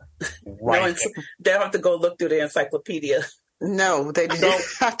 Right there. They don't have to go look through the encyclopedia. No, they don't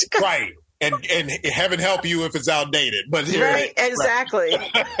have to go. Right. And heaven help you if it's outdated. But here, right, exactly.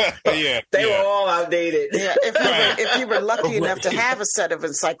 They were all outdated. Yeah, if you were lucky enough to have a set of an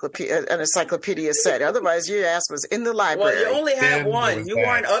encyclopedia set, otherwise your ass was in the library. Well, you only had one. You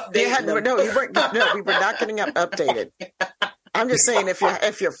weren't updated. You weren't. No, we were not getting updated. I'm just saying,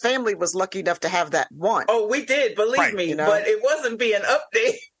 if your family was lucky enough to have that one. Oh, we did. Believe me, but it wasn't being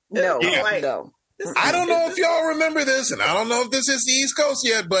updated. No, no. I don't know if y'all remember this, and I don't know if this is the East Coast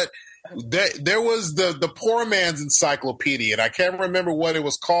yet, but there was the poor man's encyclopedia, and I can't remember what it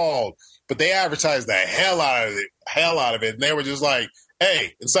was called, but they advertised the hell out of it, and they were just like,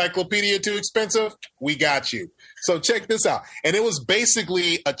 "Hey, encyclopedia too expensive? We got you." So check this out, and it was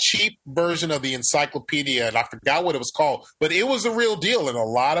basically a cheap version of the encyclopedia, and I forgot what it was called, but it was a real deal, and a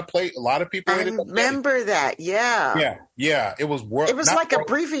lot of people. I remember that, yeah. It was. It was like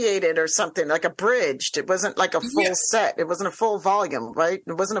abbreviated or something, like abridged. It wasn't like a full set. It wasn't a full volume, right?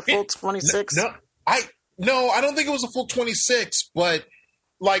 It wasn't a full 26. I don't think it was a full 26, but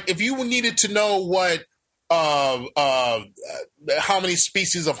like if you needed to know what how many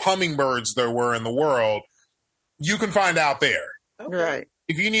species of hummingbirds there were in the world, you can find out there. Okay. Right.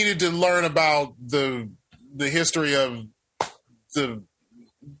 If you needed to learn about the history of the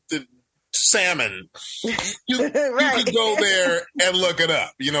salmon, you could go there and look it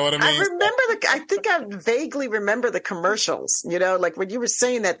up. You know what I mean? I think I vaguely remember the commercials. You know, like when you were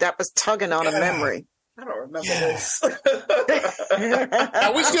saying that was tugging on a memory. I don't remember this.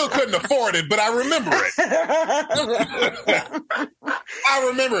 Now, we still couldn't afford it, but I remember it.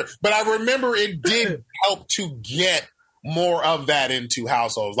 I remember it did help to get more of that into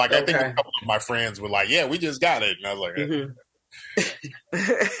households. Like, I think a couple of my friends were like, "Yeah, we just got it." And I was like,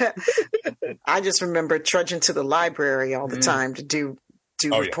 I just remember trudging to the library all the time to do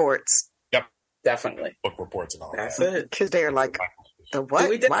reports. Yep. Definitely. Book reports and all That's that. it. Because they're like, the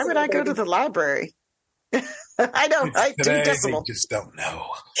what? Why would I go to the library? I know, right? Today, Do decimal. They just don't know.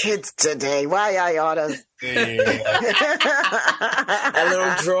 Kids today. Why I oughta. That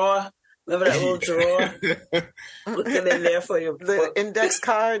little drawer. Remember that little drawer? Looking in there for your the index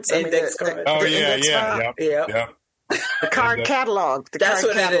cards. Index cards. Oh, yeah. Yep. The card catalog. That's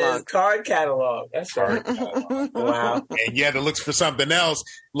what it is. Card catalog. That's right. Wow. And you had to look for something else.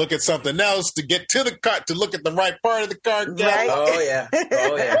 Look at something else to get to the card, to look at the right part of the card catalog. Right? Oh, yeah.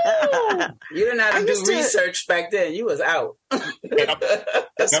 Oh, yeah. You didn't have to do research back then. You was out. Yep.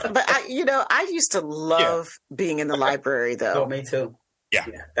 But I used to love being in the library, though. Oh, me too. Yeah.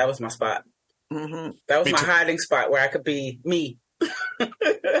 That was my spot. Mm-hmm. That was my hiding spot where I could be me.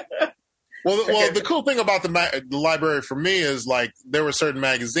 Well, the cool thing about the library for me is like there were certain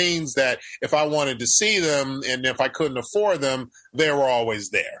magazines that if I wanted to see them and if I couldn't afford them, they were always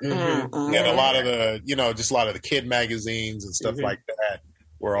there. Mm-hmm. And a lot of just a lot of the kid magazines and stuff like that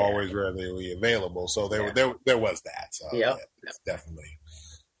were always readily available. So there was that. So definitely.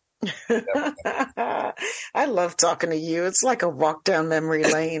 I love talking to you. It's like a walk down memory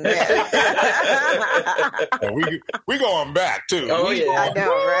lane. We going back too. Oh yeah, I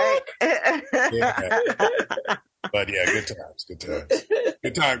know, right? Yeah. But yeah, good times.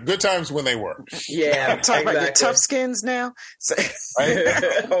 Good times when they work. Yeah, I'm talking about your tough skins now. So,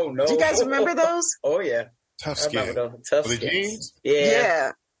 oh no! Do you guys remember those? Oh yeah, tough skins. Tough the skins. jeans.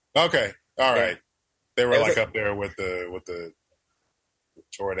 Yeah. Okay. All right. They were like up there with the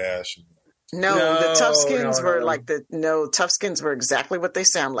Jordache. No, the tough skins were like tough skins were exactly what they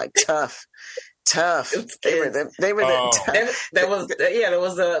sound like. Tough. They were the there was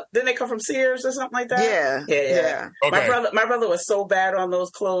didn't they come from Sears or something like that? Yeah. Okay. My brother was so bad on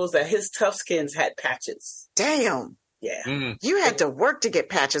those clothes that his tough skins had patches. Damn. Yeah. Mm. You had to work to get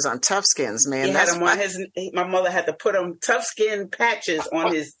patches on tough skins, man. He had them on my mother had to put them tough skin patches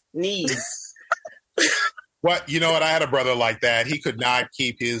on his knees. What? You know what? I had a brother like that. He could not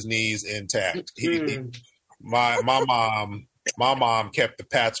keep his knees intact. My mom kept the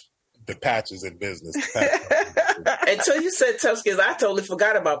patches in business. Until you said tough skins, I totally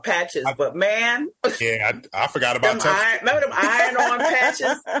forgot about patches. But man, yeah, I forgot about remember them iron-on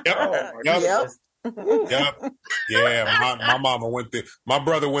patches? Yep. Yeah, my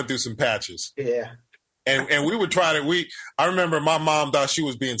brother went through some patches. Yeah. And we would try to, I remember my mom thought she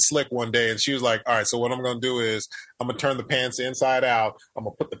was being slick one day, and she was like, all right, so what I'm going to do is I'm going to turn the pants inside out. I'm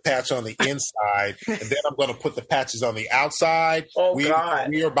going to put the patch on the inside, and then I'm going to put the patches on the outside. Oh, God.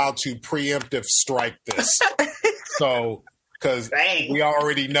 We are about to preemptive strike this. So, because we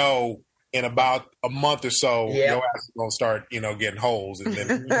already know in about a month or so, your ass is going to start, getting holes. And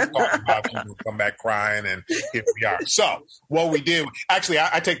then talking about people come back crying, and here we are. So what we did, actually,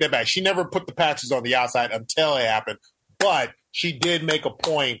 I take that back. She never put the patches on the outside until it happened. But she did make a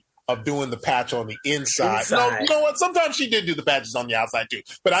point of doing the patch on the inside. No, you know what? Sometimes she did do the patches on the outside too.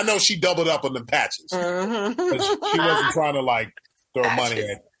 But I know she doubled up on the patches. She wasn't trying to throw money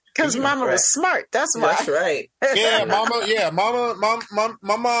at. Because Mama was smart. That's why. That's right. Yeah, Mama. Yeah, my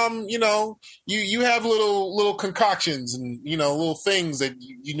mom. You have little concoctions and little things that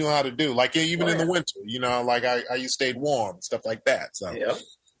you know how to do. Like even in the winter, you stayed warm, stuff like that. So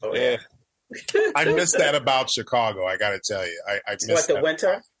yeah. I miss that about Chicago. I got to tell you, I miss the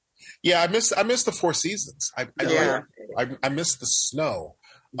winter. Yeah, I miss the Four Seasons. I miss the snow.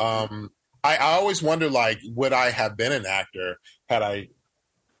 I always wonder, would I have been an actor had I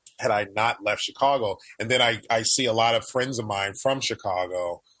not left Chicago? And then I see a lot of friends of mine from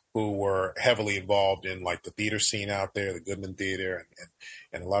Chicago who were heavily involved in the theater scene out there, the Goodman Theater,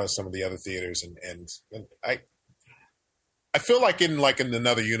 and a lot of some of the other theaters. And I feel like in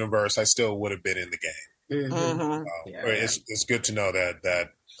another universe, I still would have been in the game. Mm-hmm. It's good to know that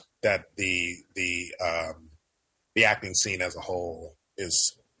the acting scene as a whole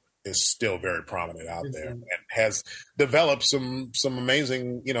is still very prominent out there, and has developed some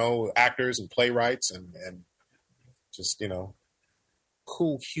amazing, actors and playwrights and just,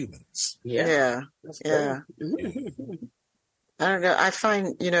 cool humans. Yeah. I don't know. I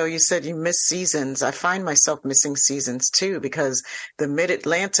find, you said you miss seasons. I find myself missing seasons too, because the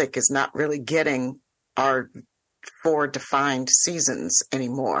Mid-Atlantic is not really getting our 4 defined seasons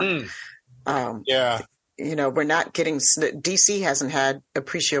anymore. We're not getting, DC hasn't had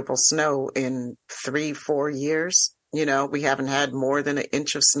appreciable snow in 3-4 years. We haven't had more than an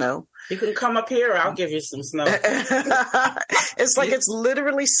inch of snow. You can come up here. I'll give you some snow. It's it's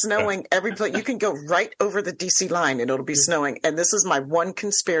literally snowing every place. You can go right over the DC line and it'll be snowing. And this is my one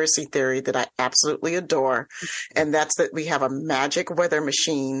conspiracy theory that I absolutely adore. And that's that we have a magic weather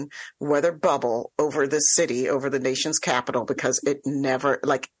machine, weather bubble over the city, over the nation's capital, because it never,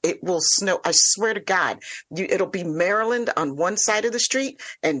 it will snow. I swear to God, it'll be Maryland on one side of the street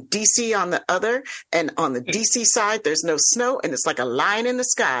and DC on the other. And on the DC side, there's no snow, and it's like a line in the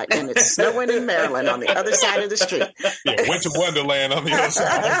sky, and it's snowing in Maryland on the other side of the street. Yeah, Winter Wonderland on the other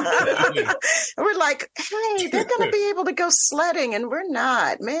side. We're like, hey, they're going to be able to go sledding, and we're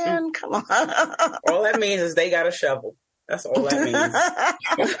not. Man, come on. All that means is they got a shovel. That's all that means.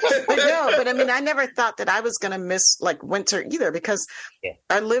 But I mean, I never thought that I was going to miss winter either, because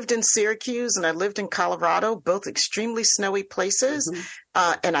I lived in Syracuse and I lived in Colorado, both extremely snowy places.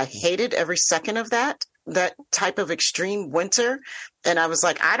 And I hated every second of that type of extreme winter. And I was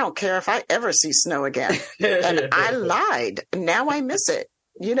like, I don't care if I ever see snow again. And I lied. Now I miss it.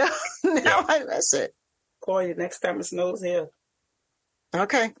 I miss it. Call you next time it snows here.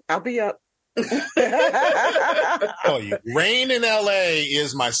 Okay. I'll be up. Rain in LA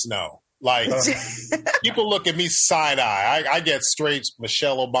is my snow. People look at me side eye. I get straight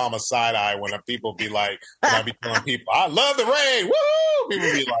Michelle Obama side eye when people be when I be telling people, I love the rain. Woo!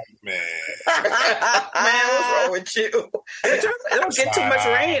 People be like, man, what's wrong with you? It don't get too much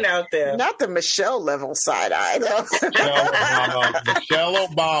rain out there. Not the Michelle level side eye, though. Michelle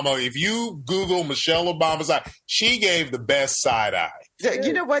Obama. If you Google Michelle Obama side, she gave the best side eye.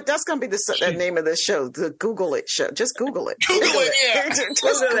 You know what? That's going to be the name of the show, the Google It show. Just Google it. Google it, yeah. Just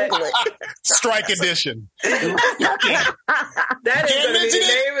Google it. Strike edition. That is going to be the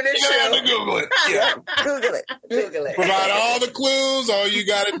name of the show. Google it. Yeah. Google it. Google it. Provide all the clues. All you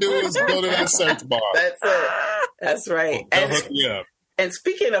got to do is go to that search bar. That's it. That's right. And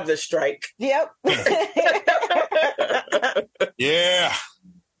speaking of the strike. Yep. Yeah.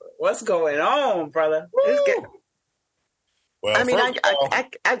 What's going on, brother? Well, I mean,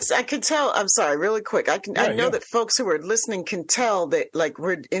 I could tell. I'm sorry, really quick. I know that folks who are listening can tell that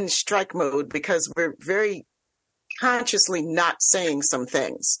we're in strike mode because we're very consciously not saying some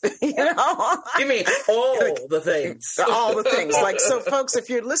things. You mean all the things? All the things. So, folks, if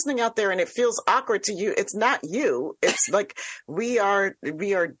you're listening out there and it feels awkward to you, it's not you. It's we are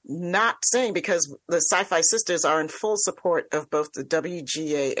not saying, because the SyFy sisters are in full support of both the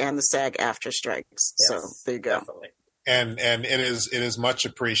WGA and the SAG-AFTRA strikes. Yes, so there you go. Definitely. And it is much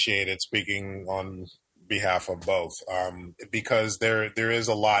appreciated, speaking on behalf of both, because there is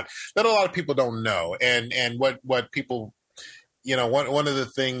a lot that a lot of people don't know, and what people, one of the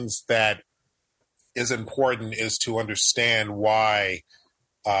things that is important is to understand why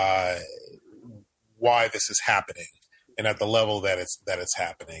this is happening, and at the level that it's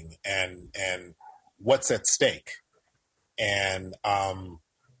happening, and what's at stake, and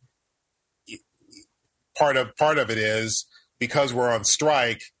part of it is because we're on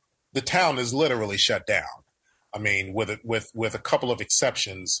strike, the town is literally shut down. I mean, with a couple of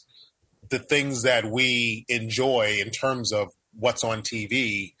exceptions, the things that we enjoy in terms of what's on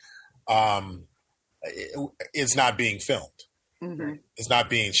TV is not being filmed. Mm-hmm. It's not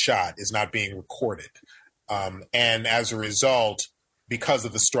being shot. It's not being recorded. And as a result, because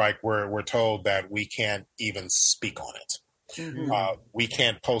of the strike, we're told that we can't even speak on it. Mm-hmm. We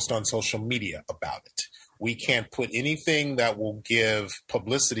can't post on social media about it. We can't put anything that will give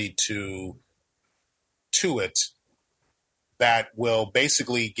publicity to it that will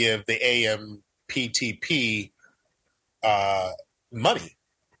basically give the AMPTP money.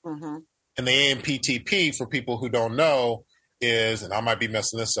 Mm-hmm. And the AMPTP, for people who don't know, is, and I might be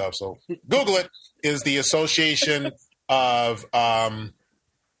messing this up, so Google it, is the Association of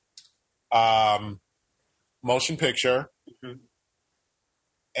Motion Picture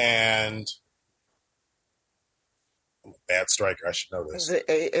and bad striker. I should know this.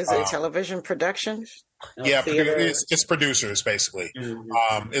 Is it television production? Yeah, it's producers basically.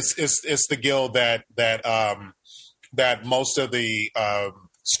 Mm-hmm. It's the guild that most of the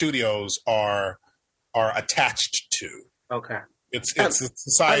studios are attached to. Okay. It's the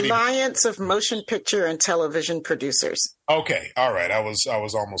society Alliance of Motion Picture and Television Producers. Okay, all right. I was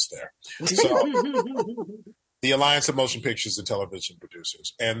almost there. So the Alliance of Motion Pictures and Television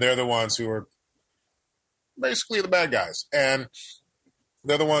Producers, and they're the ones who are basically the bad guys, and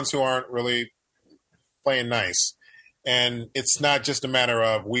they're the ones who aren't really playing nice. And it's not just a matter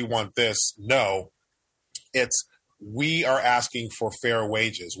of we want this. No, it's we are asking for fair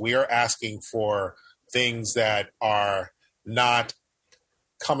wages. We are asking for things that are not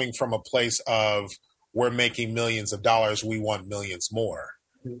coming from a place of we're making millions of dollars, we want millions more.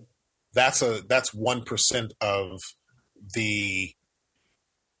 That's 1% of the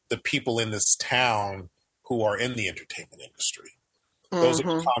people in this town who are in the entertainment industry. Those are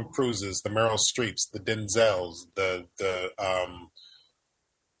the Tom Cruises, the Meryl Streeps, the Denzels, the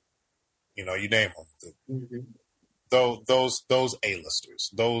you name them. Those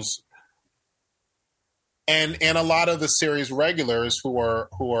A-listers, those. And a lot of the series regulars who are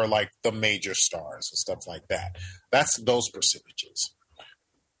like the major stars and stuff like that. That's those percentages.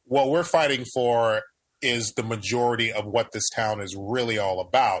 What we're fighting for is the majority of what this town is really all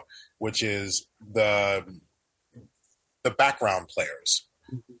about, which is the background players,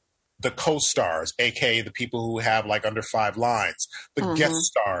 the co-stars, aka the people who have like under 5 lines, the guest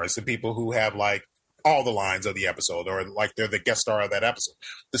stars, the people who have like all the lines of the episode, or like they're the guest star of that episode,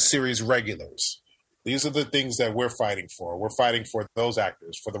 the series regulars. These are the things that we're fighting for. We're fighting for those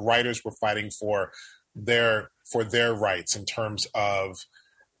actors. For the writers, we're fighting for their rights in terms of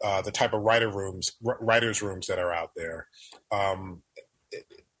the type of writers' rooms that are out there. And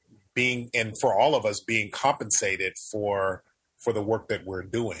for all of us being compensated for the work that we're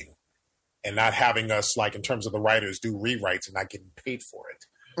doing, and not having us, like in terms of the writers, do rewrites and not getting paid for it.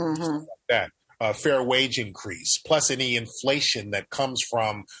 Like that. Fair wage increase, plus any inflation that comes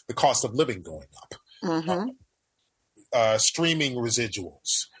from the cost of living going up. Streaming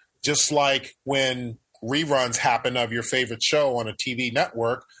residuals, just like when reruns happen of your favorite show on a TV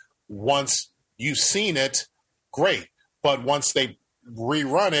network, once you've seen it, great. But once they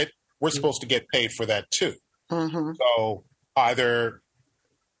rerun it, we're supposed to get paid for that too. So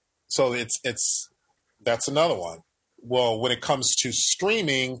that's another one. Well, when it comes to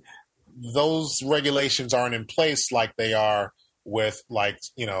streaming, those regulations aren't in place like they are with like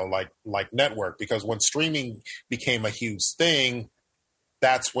network, because when streaming became a huge thing,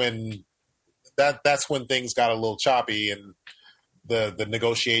 that's when things got a little choppy, and the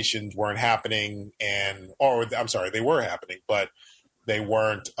negotiations weren't happening, they were happening, but they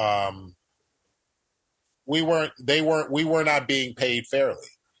weren't we were not being paid fairly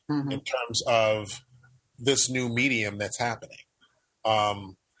in terms of this new medium that's happening.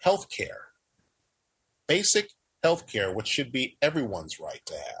 Healthcare, basic healthcare, which should be everyone's right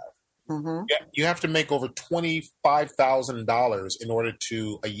to have. You have to make over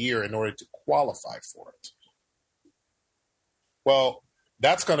 $25,000 a year in order to qualify for it. Well,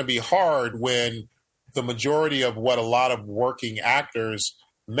 that's going to be hard when the majority of what a lot of working actors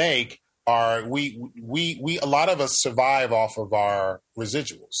make are a lot of us survive off of our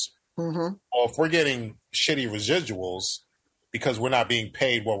residuals. Well, if we're getting shitty residuals because we're not being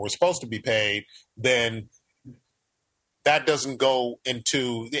paid what we're supposed to be paid, then that doesn't go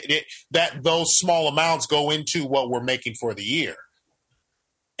into that. Those small amounts go into what we're making for the year.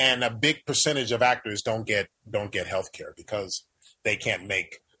 And a big percentage of actors don't get health care because they can't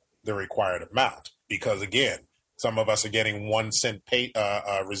make the required amount. Because again, some of us are getting 1 cent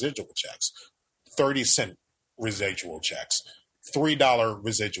residual checks, 30-cent residual checks, $3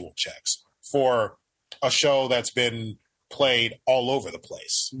 residual checks for a show that's been played all over the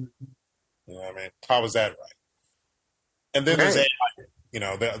place. You know what I mean? How is that right? And then there's AI,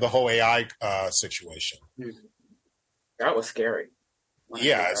 the whole AI situation. That was scary.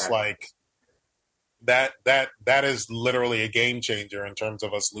 Yeah, it's like that is literally a game changer in terms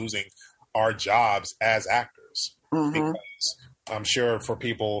of us losing our jobs as actors. Because I'm sure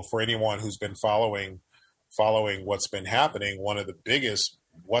for anyone who's been following what's been happening, one of the biggest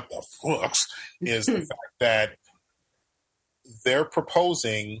what the fucks is the fact that they're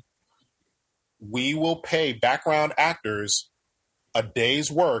proposing we will pay background actors a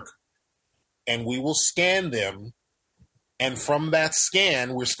day's work and we will scan them. And from that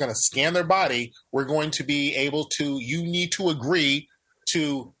scan, we're just going to scan their body. We're going to be able to, you need to agree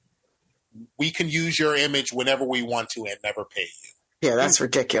to, we can use your image whenever we want to and never pay you. Yeah, that's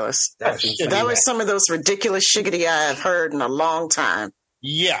ridiculous. That was some of those ridiculous shiggity I've heard in a long time.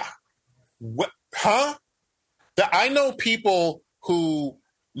 Yeah. What? Huh? I know people who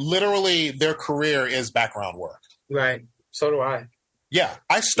literally their career is background work. Right. So do I. Yeah.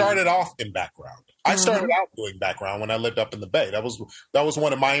 I started off in background. I started out doing background when I lived up in the Bay. That was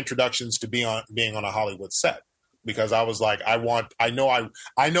one of my introductions to being on a Hollywood set, because I was like, I know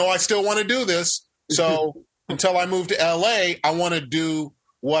I still want to do this. So until I move to LA, I want to do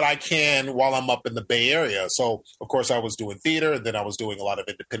what I can while I'm up in the Bay Area. So of course I was doing theater, and then I was doing a lot of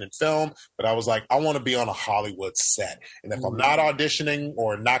independent film, but I was like, I want to be on a Hollywood set. And if I'm not auditioning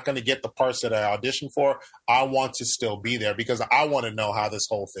or not going to get the parts that I auditioned for, I want to still be there because I want to know how this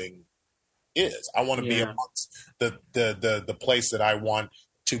whole thing is. I want to be amongst the place that I want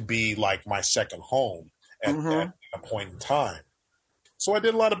to be like my second home at a point in time. So I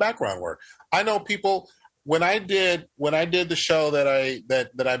did a lot of background work. I know people when I did the show that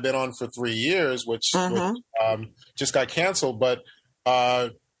I've been on for 3 years, which just got canceled, but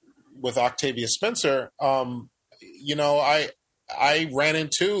with Octavia Spencer, I ran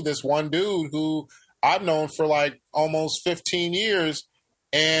into this one dude who I've known for like almost 15 years,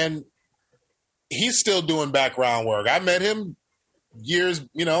 and he's still doing background work. I met him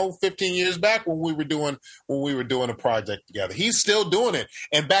 15 years back when we were doing a project together. He's still doing it.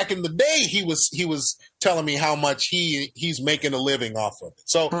 And back in the day, he was telling me how much he's making a living off of it.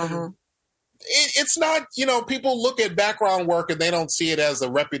 So it's not, people look at background work and they don't see it as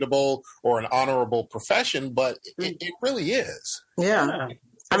a reputable or an honorable profession, but it really is. Yeah.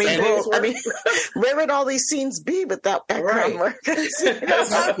 I mean, where would all these scenes be without background work?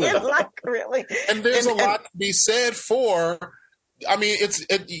 Really. And there's a lot to be said for. I mean,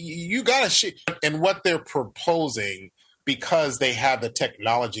 you got to and what they're proposing, because they have the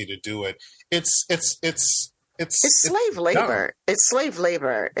technology to do it. It's slave labor. Dumb. It's slave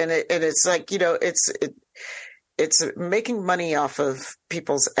labor, and it's like it's making money off of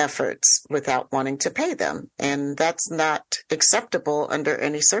people's efforts without wanting to pay them. And that's not acceptable under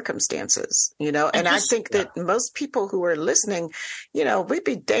any circumstances, And I think that most people who are listening, we'd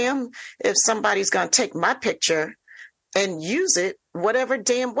be damned if somebody's going to take my picture and use it whatever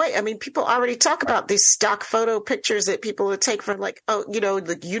damn way. I mean, people already talk about these stock photo pictures that people would take from you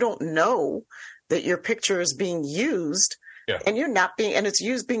don't know that your picture is being used and you're not and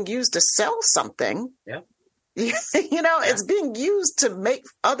it's being used to sell something. Yeah. It's being used to make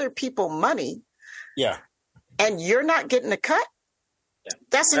other people money. Yeah. And you're not getting a cut. Yeah.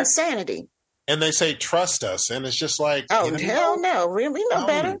 That's insanity. And they say, trust us. And it's just like, hell no. We know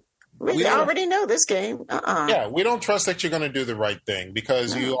better. We already know this game. Yeah. We don't trust that you're going to do the right thing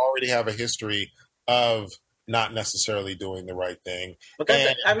because you already have a history of not necessarily doing the right thing. But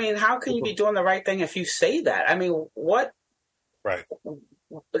how can you be doing the right thing if you say that? I mean, what? Right.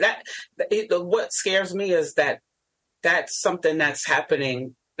 What scares me is that that's something that's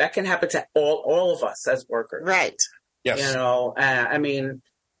happening that can happen to all of us as workers, right? Yes. I mean,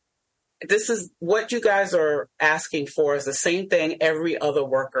 this is what you guys are asking for is the same thing every other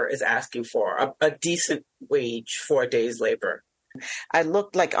worker is asking for: a decent wage for a day's labor. I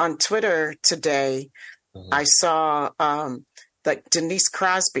looked on Twitter today. I saw Denise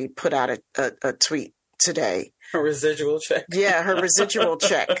Crosby put out a tweet today. Her residual check. Yeah, her residual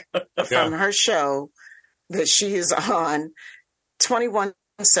check from her show that she is on, 21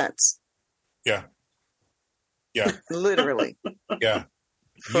 cents. Yeah. Yeah. Literally. Yeah.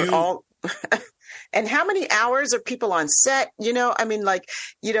 For all. And how many hours are people on set? I mean,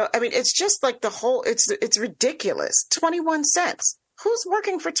 it's just like the whole, it's ridiculous. 21 cents. Who's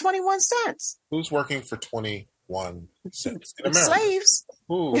working for 21 cents? Who's working for 21 cents? In America. Slaves.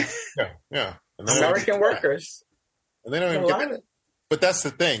 Ooh, yeah. American workers. And they don't even get it. But that's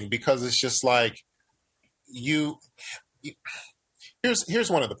the thing, because it's just like here's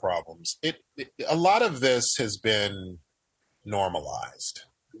one of the problems. A lot of this has been normalized.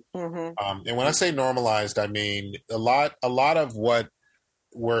 Mm-hmm. And when I say normalized, I mean a lot of what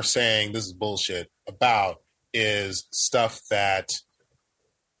we're saying this is bullshit about is stuff that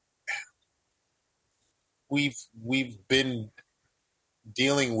we've been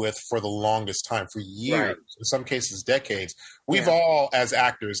dealing with for the longest time, for years, right. In some cases decades. We've all, as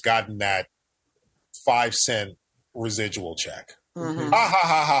actors, gotten that 5-cent residual check. Mm-hmm. Ha ha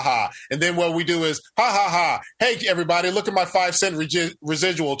ha ha ha. And then what we do is ha ha ha. Hey everybody, look at my 5-cent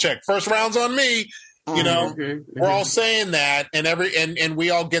residual check. First round's on me. We're all saying that, and we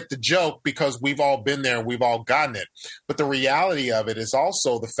all get the joke because we've all been there and we've all gotten it. But the reality of it is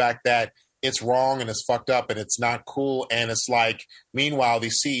also the fact that it's wrong and it's fucked up and it's not cool. And it's like, meanwhile,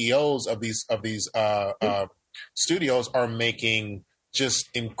 these CEOs of these studios are making just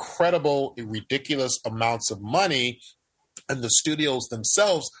incredible, ridiculous amounts of money. And the studios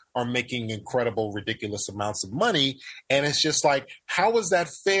themselves are making incredible, ridiculous amounts of money. And it's just like, how is that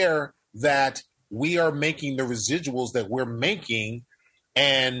fair that we are making the residuals that we're making,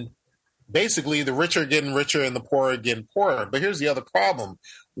 and basically the rich are getting richer and the poor are getting poorer? But here's the other problem.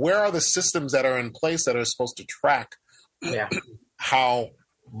 Where are the systems that are in place that are supposed to track how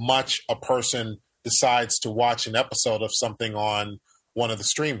much a person decides to watch an episode of something on one of the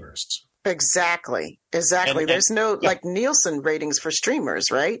streamers? Exactly. There's no like Nielsen ratings for streamers,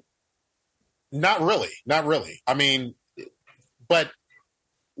 right? Not really. I mean, but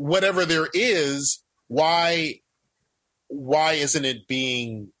whatever there is, why isn't it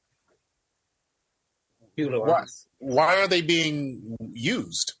being utilized? Why are they being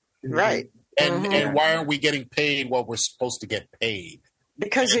used? Right. And why aren't we getting paid what we're supposed to get paid?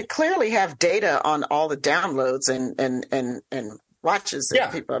 Because you clearly have data on all the downloads and watches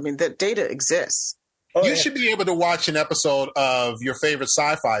that people. I mean, the data exists. You should be able to watch an episode of your favorite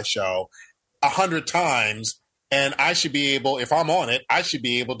sci-fi show 100 times, and I should be able, if I'm on it, I should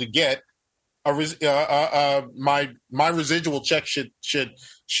be able to get my residual check should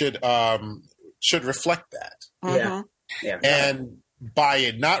reflect that. Yeah. And by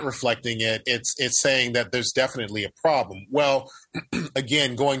it not reflecting it, it's saying that there's definitely a problem. Well,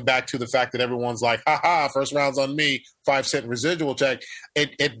 again, going back to the fact that everyone's like, ha ha, first round's on me, 5-cent residual check.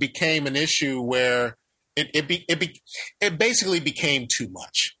 It became an issue where it basically became too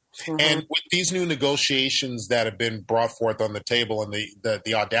much. Mm-hmm. And with these new negotiations that have been brought forth on the table, and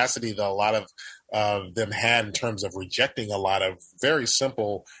the audacity that a lot of them had in terms of rejecting a lot of very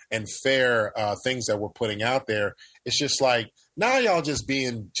simple and fair things that we're putting out there, it's just like, now y'all just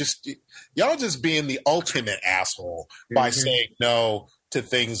being the ultimate asshole by saying no to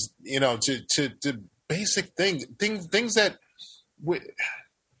things, to basic things that we're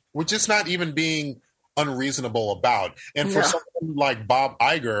just not even being unreasonable about. And for someone like Bob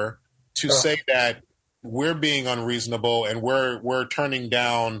Iger to say that we're being unreasonable and we're turning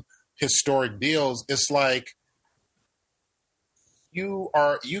down historic deals, it's like you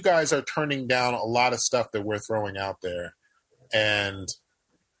guys are turning down a lot of stuff that we're throwing out there, and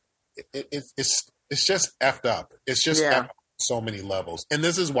it's just effed up. It's just effed up on so many levels. And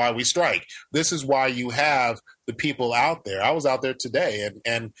this is why we strike. This is why you have the people out there. I was out there today,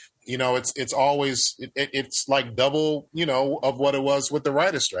 and it's always it's like double, of what it was with the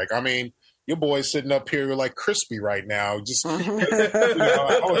writer's strike. I mean, your boy's sitting up here like crispy right now. Just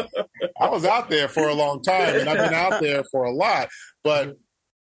I was out there for a long time, and I've been out there for a lot. But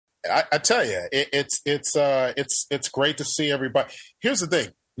I tell you, it's great to see everybody. Here's the thing: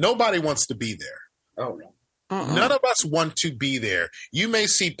 nobody wants to be there. Oh no. Uh-uh. None of us want to be there. You may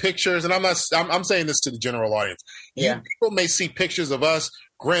see pictures, and I'm saying this to the general audience. People may see pictures of us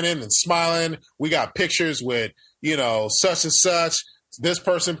grinning and smiling. We got pictures with, such and such. This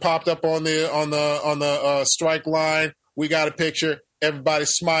person popped up on the strike line. We got a picture.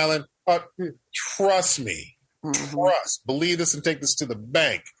 Everybody's smiling. Trust me. Believe this and take this to the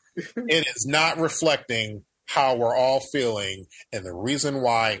bank. It is not reflecting how we're all feeling and the reason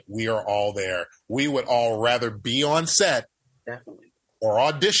why we are all there. We would all rather be on set, definitely, or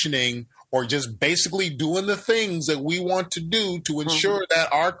auditioning, or just basically doing the things that we want to do to ensure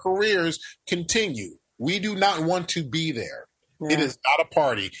that our careers continue. We do not want to be there. It is not a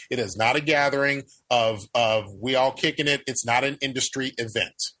party. It is not a gathering of we all kicking it. It's not an industry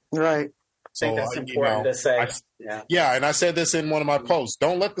event. Right. I think that's important to say. Yeah, and I said this in one of my posts.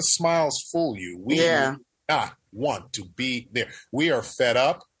 Don't let the smiles fool you. We do not want to be there. We are fed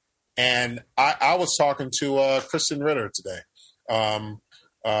up. And I was talking to Kristen Ritter today, who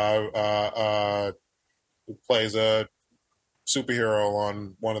plays a superhero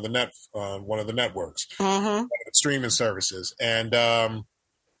on one of the networks, one of the streaming services, and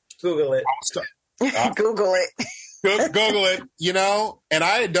Google it. Google it. Google it, And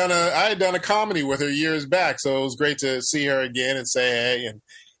I had done a comedy with her years back, so it was great to see her again and say hey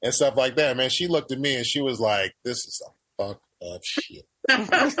and stuff like that. Man, she looked at me and she was like, "This is some fucked up shit." I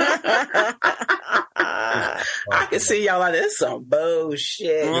can see y'all like this some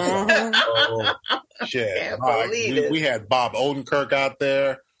bullshit. Oh, shit. Can't believe it. We had Bob Odenkirk out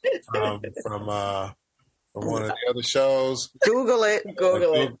there from one of the other shows. Google it.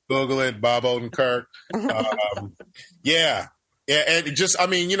 Google it. Bob Odenkirk. Yeah. And just,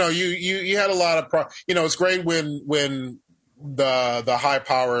 you had a lot of, it's great when the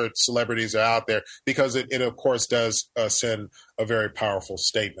high-powered celebrities are out there because it of course does send a very powerful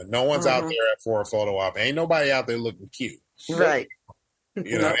statement. No one's out there for a photo op. Ain't nobody out there looking cute. Right.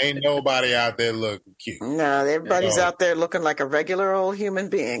 Ain't nobody out there looking cute. No, everybody's out there looking like a regular old human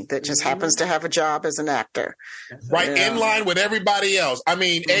being that just happens to have a job as an actor. Right, in line with everybody else. I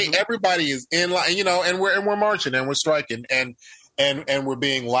mean, everybody is in line, and we're marching and we're striking and we're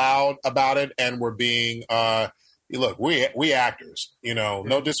being loud about it and we're being look, we actors,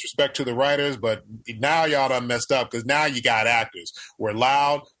 no disrespect to the writers, but now y'all done messed up because now you got actors. We're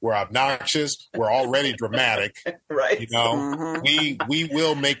loud, we're obnoxious, we're already dramatic. Right. We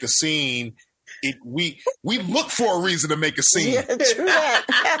will make a scene. We look for a reason to make a scene. Yeah, true that.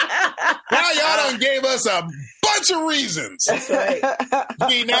 Now y'all done gave us a bunch of reasons. That's right.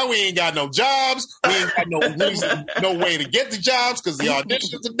 Now we ain't got no jobs. We ain't got no reason, no way to get the jobs because the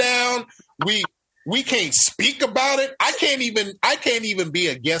auditions are down. We can't speak about it. I can't even be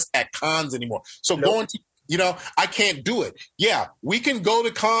a guest at cons anymore. So going to, I can't do it. Yeah, we can go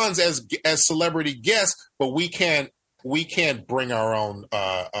to cons as celebrity guests, but we can't bring our own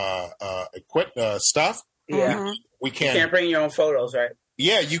stuff. Yeah, we can't. You can't bring your own photos, right?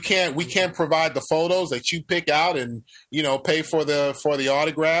 Yeah, you can't. We can't provide the photos that you pick out and pay for the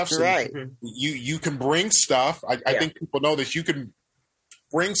autographs. Right. You can bring stuff. I think people know that you can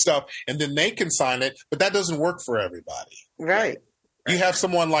bring stuff and then they can sign it, but that doesn't work for everybody. Right. You have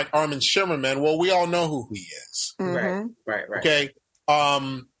someone like Armin Shimmerman. Well, we all know who he is. Right. Okay.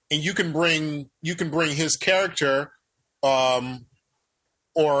 And you can bring his character, or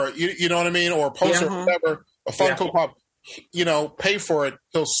you know what I mean, or a poster, or whatever, a Funko Pop. Pay for it,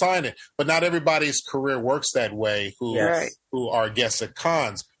 he'll sign it. But not everybody's career works that way. Who are guests at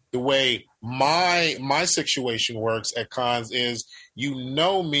cons. The way my situation works at cons is,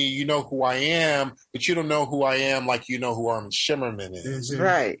 me, you know who I am, but you don't know who I am like you know who Armin Shimmerman is.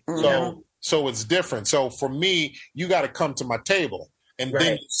 Right. So it's different. So for me, you got to come to my table and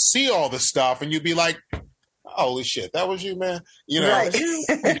then you see all the stuff and you'd be like, holy shit, that was you, man. Right.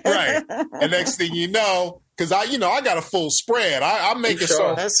 Right. And next thing you know, because I got a full spread. I'm making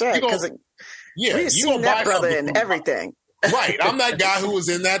so that's right. Because we've seen that brother in everything. Right. I'm that guy who was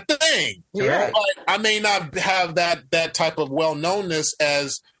in that thing. Yeah. But I may not have that type of well-knownness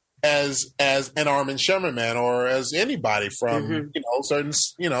as an Armin Shimmerman or as anybody from, certain,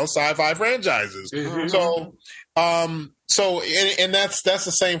 SyFy franchises. So, and that's the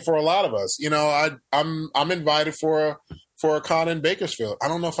same for a lot of us. I'm invited for a con in Bakersfield. I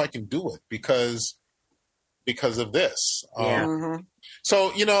don't know if I can do it because of this.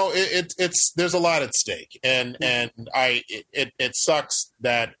 So it's there's a lot at stake, and it sucks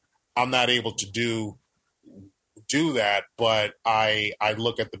that I'm not able to do that. But I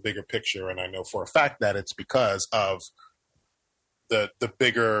look at the bigger picture, and I know for a fact that it's because of the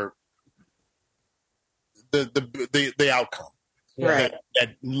bigger the outcome that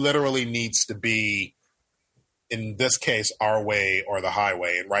literally needs to be, in this case, our way or the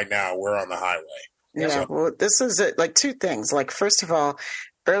highway. And right now we're on the highway. Yeah, well, this is like two things. Like, first of all,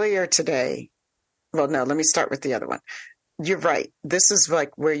 earlier today, let me start with the other one. You're right. This is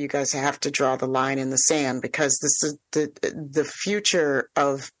like where you guys have to draw the line in the sand, because this is the future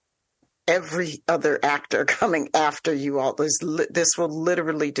of every other actor coming after you all. This will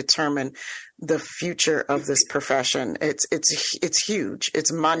literally determine the future of this profession. It's huge.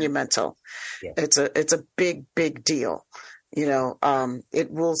 It's monumental. Yeah. It's a big deal.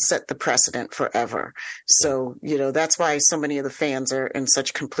 it will set the precedent forever. So, that's why so many of the fans are in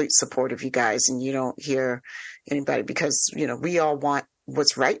such complete support of you guys, and you don't hear anybody, because, we all want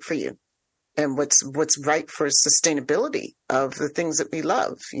what's right for you and what's right for sustainability of the things that we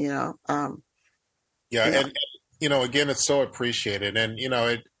love, And, again, it's so appreciated. And,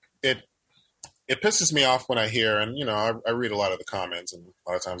 it pisses me off when I hear, and, I read a lot of the comments, and a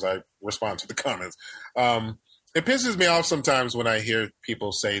lot of times I respond to the comments. It pisses me off sometimes when I hear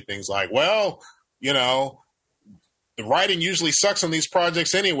people say things like, well, the writing usually sucks on these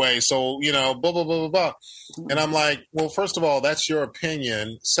projects anyway, so, blah, blah, blah, blah, blah. And I'm like, well, first of all, that's your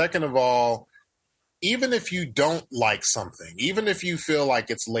opinion. Second of all, even if you don't like something, even if you feel like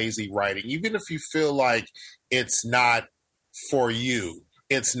it's lazy writing, even if you feel like it's not for you,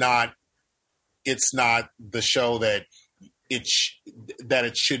 it's not the show that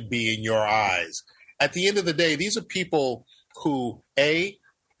it should be in your eyes. At the end of the day, these are people who, A,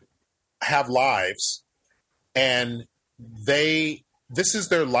 have lives, and this is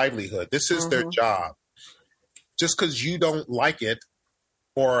their livelihood. This is their job. Just because you don't like it,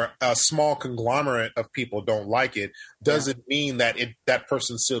 or a small conglomerate of people don't like it, doesn't mean that that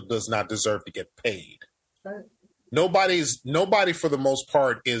person still does not deserve to get paid. Right. Nobody for the most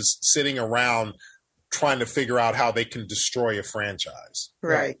part is sitting around trying to figure out how they can destroy a franchise.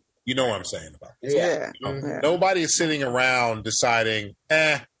 Right. You know what I'm saying about this. Yeah. Nobody is sitting around deciding,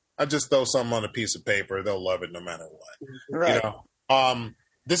 I'll just throw something on a piece of paper. They'll love it no matter what. Right.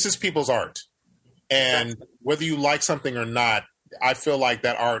 This is people's art. And whether you like something or not, I feel like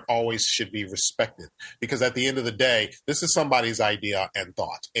that art always should be respected, because at the end of the day, this is somebody's idea and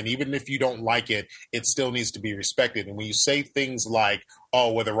thought. And even if you don't like it, it still needs to be respected. And when you say things like,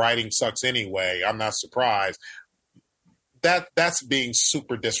 oh, well, the writing sucks anyway, I'm not surprised, that's being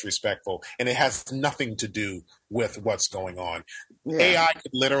super disrespectful. And it has nothing to do with what's going on. Yeah. AI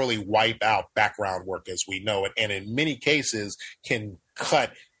could literally wipe out background work as we know it. And in many cases can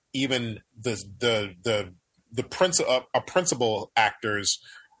cut even the principal actor's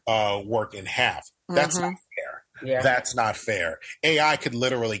work in half. That's not fair. Yeah. That's not fair. AI could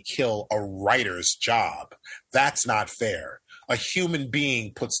literally kill a writer's job. That's not fair. A human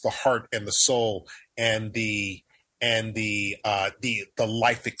being puts the heart and the soul and the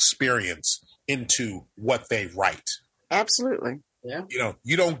life experience into what they write. Absolutely. Yeah.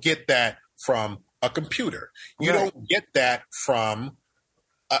 You don't get that from a computer. You don't get that from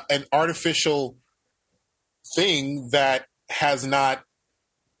an artificial thing that has not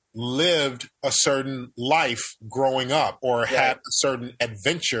lived a certain life growing up, or had a certain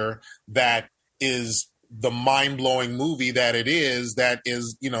adventure that is the mind-blowing movie that is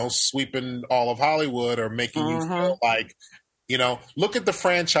sweeping all of Hollywood, or making you feel like, look at the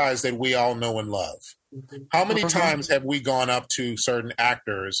franchise that we all know and love. How many times have we gone up to certain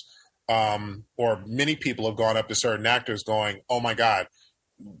actors, or many people have gone up to certain actors going, oh my God,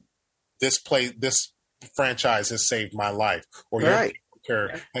 this franchise has saved my life, or your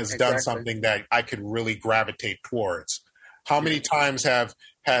character has done something that I could really gravitate towards. How many times has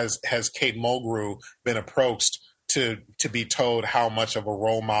Kate Mulgrew been approached to be told how much of a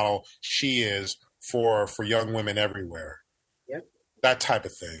role model she is for young women everywhere? Yep. That type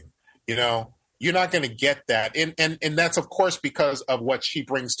of thing. You're not going to get that. And that's, of course, because of what she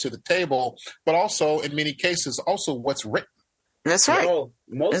brings to the table, but also, in many cases, also what's written. That's right.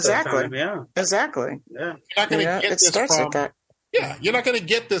 Most exactly. of the time, Exactly. Yeah. You're not going to get this from that. Yeah, you're not going to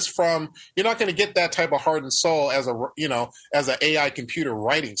get this from. You're not going to get that type of heart and soul as an AI computer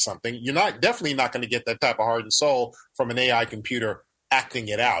writing something. You're definitely not going to get that type of heart and soul from an AI computer acting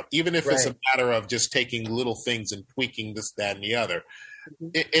it out, even if it's a matter of just taking little things and tweaking this, that, and the other.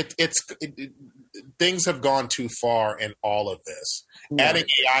 Things have gone too far in all of this. Adding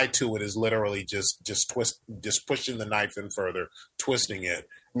AI to it is literally just pushing the knife in further, twisting it,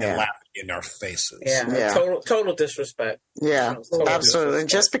 and laughing in our faces. Total disrespect. Yeah, absolutely.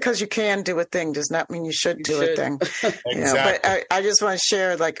 Just because you can do a thing does not mean you should do a thing. Exactly. But I just want to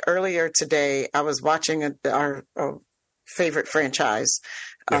share, like, earlier today, I was watching our favorite franchise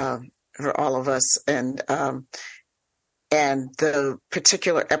for all of us, and the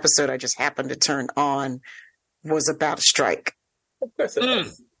particular episode I just happened to turn on was about a strike. It's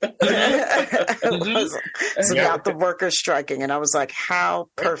about the workers striking, and I was like, "How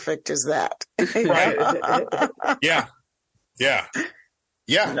perfect is that?" Yeah.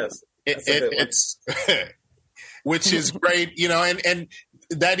 It's which is great, and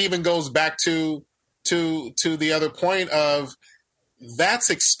that even goes back to the other point of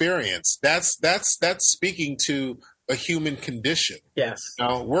that's experience. That's speaking to a human condition. Yes.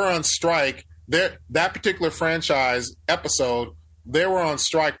 We're on strike that particular franchise episode, they were on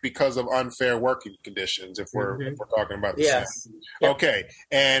strike because of unfair working conditions. If we're talking about the same. Yep. Okay,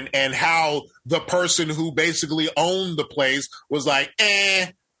 and how the person who basically owned the place was like,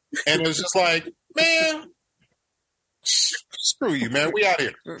 and it was just like, man, screw you, man, we out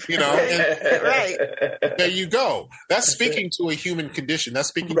here, And Right. there you go. That's speaking to a human condition. That's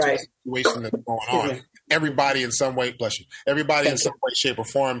speaking to a situation that's going on. Everybody in some way, bless you. Everybody in some way, shape, or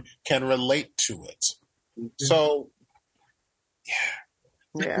form can relate to it. So,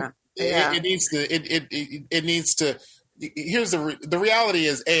 it needs to. It needs to. Here's the reality: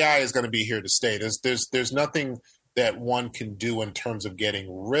 is AI is going to be here to stay. There's nothing that one can do in terms of getting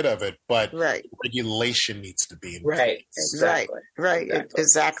rid of it, but regulation needs to be in place.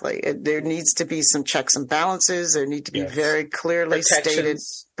 Exactly. There needs to be some checks and balances. There need to be very clearly stated,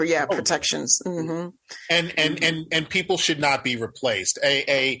 protections. And people should not be replaced.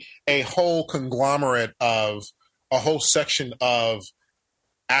 A whole conglomerate of a whole section of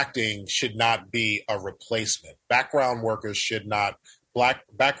acting should not be a replacement. Background workers should not. Black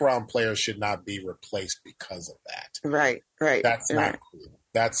background players should not be replaced because of that. Right. That's not cool.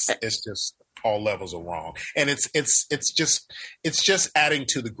 It's just all levels are wrong, and it's just adding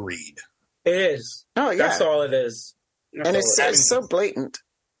to the greed. It is. Oh yeah, that's all it is. And it's so blatant.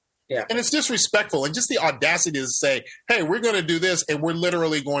 Yeah, and it's disrespectful, and just the audacity to say, "Hey, we're going to do this, and we're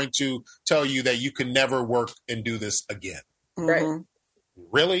literally going to tell you that you can never work and do this again." Right?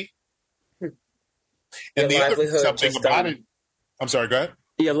 Really? And the other something about it. I'm sorry, go ahead.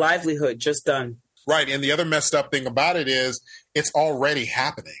 Your livelihood just done. Right. And the other messed up thing about it is it's already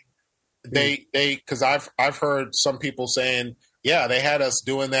happening. Because I've heard some people saying, yeah, they had us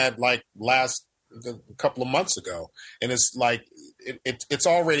doing that like a couple of months ago. And it's like, it's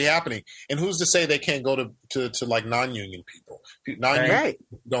already happening. And who's to say they can't go to like non-union people? Non-union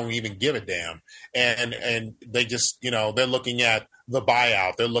don't even give a damn. And they just, they're looking at the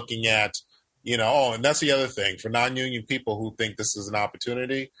buyout. They're looking at, and that's the other thing for non-union people who think this is an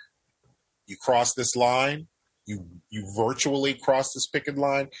opportunity. You cross this line, you virtually cross this picket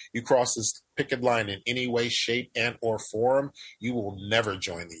line. You cross this picket line in any way, shape, and or form, you will never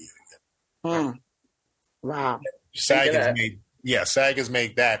join the union. Wow. SAG has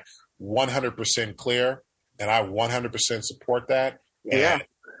made that 100% clear, and I 100% support that. Yeah.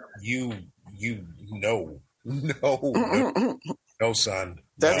 And no, son.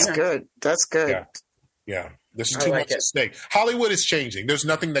 That's good. That's good. Yeah. There's too much at stake. Hollywood is changing. There's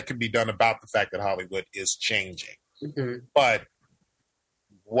nothing that can be done about the fact that Hollywood is changing. But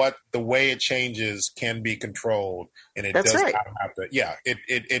the way it changes can be controlled, and it does not have to. Yeah.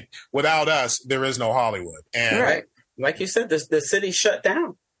 It without us, there is no Hollywood. And like you said, the city shut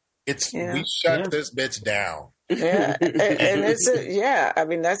down. We shut this bitch down. Yeah, and it's I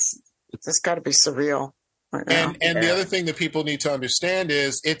mean that's got to be surreal. And the other thing that people need to understand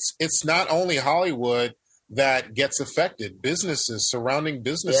is it's not only Hollywood that gets affected. Surrounding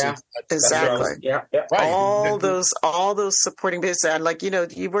businesses. Exactly. Yeah. Right. All those supporting business. Like,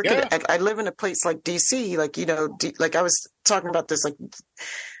 you work I live in a place like DC, like I was talking about this, like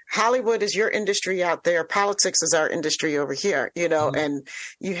Hollywood is your industry out there. Politics is our industry over here, and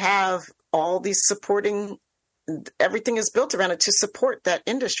you have all these supporting, everything is built around it to support that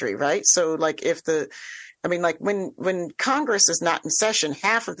industry. Right. So like when Congress is not in session,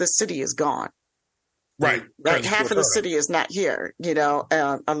 half of the city is gone. Right. Half of the city is not here,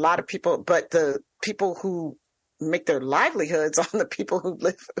 a lot of people, but the people who make their livelihoods on the people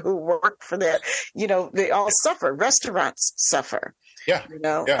who work for that, they all suffer. Restaurants suffer. Yeah.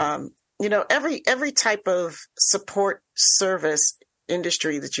 Every type of support service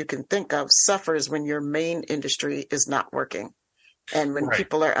industry that you can think of suffers when your main industry is not working and when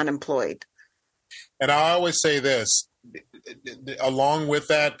people are unemployed. And I always say this, along with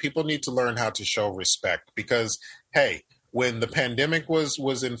that, people need to learn how to show respect because, hey, when the pandemic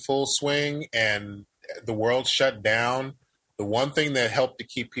was in full swing and the world shut down, the one thing that helped to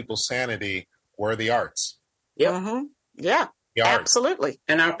keep people's sanity were the arts. Yep. Mm-hmm. Yeah. Absolutely.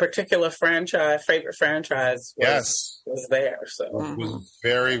 And our particular favorite franchise was there. So it was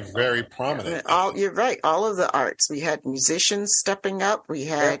very, very prominent. You're right. All of the arts. We had musicians stepping up. We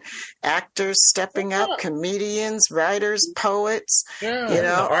had actors stepping up, comedians, writers, poets.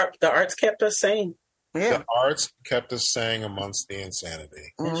 Yeah. The arts kept us sane. Yeah. The arts kept us saying amongst the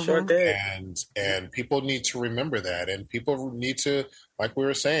insanity. It sure did. And people need to remember that. And people need to, like we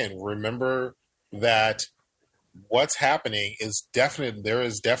were saying, remember that what's happening is there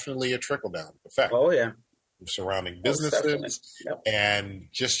is definitely a trickle-down effect. Oh, yeah. Surrounding businesses and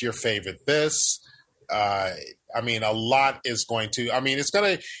just your favorite this. I mean, a lot is going to. I mean, it's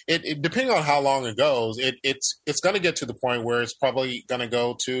gonna. It depending on how long it goes, it's going to get to the point where it's probably going to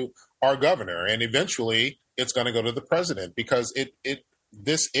go to our governor, and eventually it's going to go to the president, because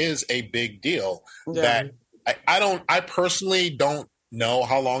this is a big deal. Yeah. That I personally don't know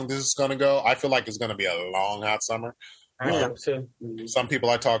how long this is going to go. I feel like it's going to be a long hot summer. I hope so. Some people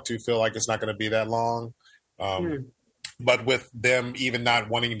I talk to feel like it's not going to be that long. But with them even not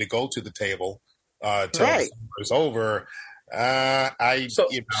wanting to go to the table till the summer is over,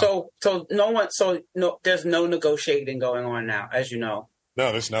 there's no negotiating going on now, as you know.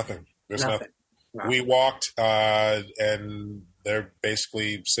 No, there's nothing. There's nothing. Wow. We walked, and they're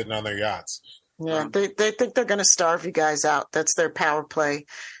basically sitting on their yachts. Yeah, they think they're going to starve you guys out. That's their power play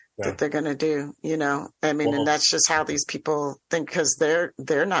that they're going to do. You know, I mean, and that's just how these people think, because they're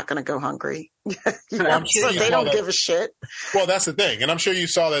not going to go hungry. I'm sure so they don't give a shit. Well, that's the thing, and I'm sure you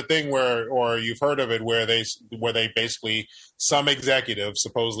saw that thing or you've heard of it, where they basically, some executive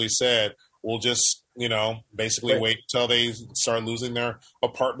supposedly said, "We'll just, basically wait until they start losing their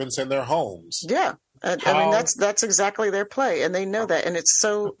apartments and their homes." Yeah, I mean that's exactly their play, and they know that, and it's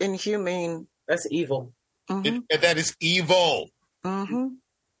so inhumane. That's evil. Mm-hmm. That is evil. Mm-hmm.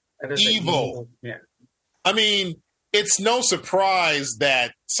 That is evil. Yeah. I mean, it's no surprise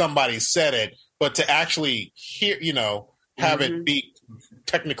that somebody said it, but to actually hear, have it be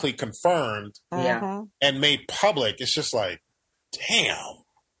technically confirmed and made public, it's just like, damn.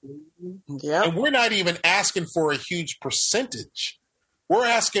 Yeah. And we're not even asking for a huge percentage. We're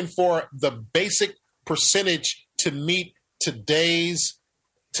asking for the basic percentage to meet today's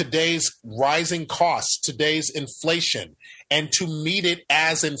rising costs, today's inflation, and to meet it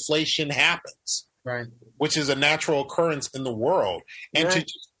as inflation happens. Right. Which is a natural occurrence in the world. And to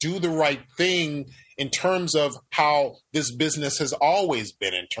just do the right thing in terms of how this business has always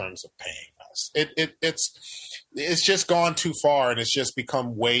been in terms of paying us. It's just gone too far, and it's just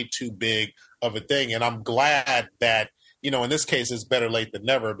become way too big of a thing. And I'm glad that, in this case, it's better late than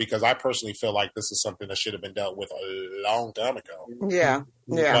never, because I personally feel like this is something that should have been dealt with a long time ago. Yeah.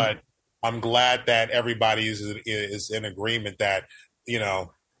 Yeah. But I'm glad that everybody is in agreement that,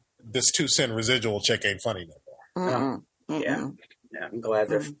 this 2-cent residual check ain't funny no more. Mm-hmm. Yeah. Yeah, I'm glad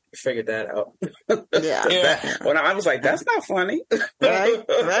they figured that out. Yeah. When I was like, that's not funny. Right.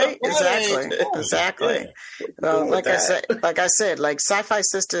 Exactly. Well, like I said, SyFy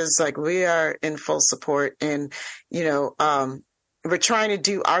Sistas, like, we are in full support, and, we're trying to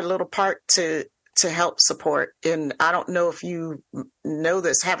do our little part to help support. And I don't know if you know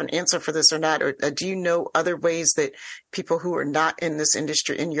this, have an answer for this or not, or do you know other ways that people who are not in this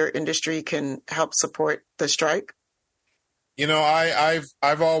industry, in your industry, can help support the strike?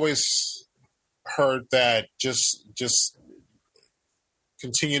 I've always heard that just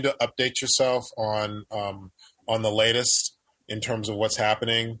continue to update yourself on the latest in terms of what's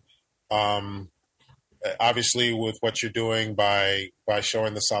happening. Obviously, with what you're doing by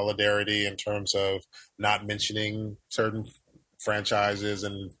showing the solidarity in terms of not mentioning certain franchises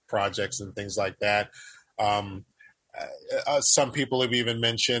and projects and things like that. Some people have even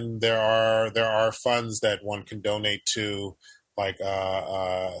mentioned there are funds that one can donate to, like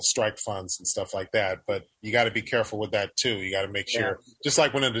strike funds and stuff like that. But you got to be careful with that too. You got to make sure, just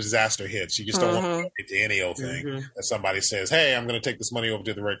like when a disaster hits, you just don't want to donate to any old thing that somebody says, "Hey, I'm going to take this money over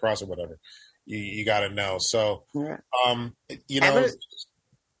to the Red Cross or whatever." You got to know. So, I'm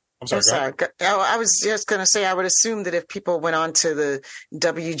sorry. I was just going to say, I would assume that if people went on to the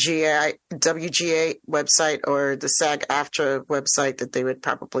WGA website or the SAG-AFTRA website, that they would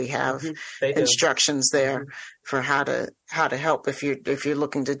probably have instructions there for how to help if you're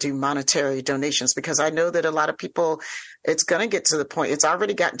looking to do monetary donations. Because I know that a lot of people, it's going to get to the point. It's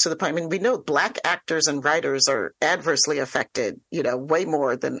already gotten to the point. I mean, we know Black actors and writers are adversely affected, way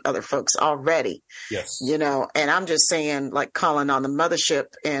more than other folks already. Yes. And I'm just saying, like, calling on the mothership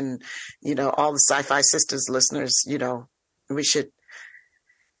and, all the SyFy Sistas listeners, we should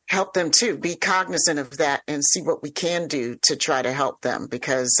help them too. Be cognizant of that and see what we can do to try to help them,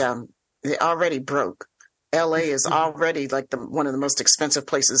 because they already broke. LA is already like one of the most expensive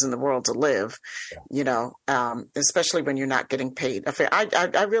places in the world to live, especially when you're not getting paid.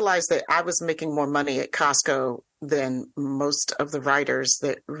 I realized that I was making more money at Costco than most of the writers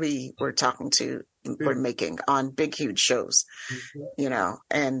that we were talking to were making on big, huge shows,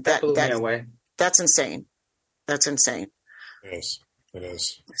 and that's insane. That's insane. It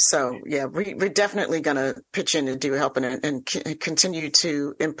is. So, yeah, we're definitely going to pitch in and do help and continue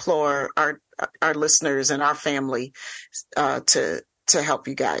to implore our listeners and our family to help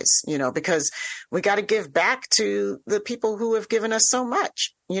you guys, because we got to give back to the people who have given us so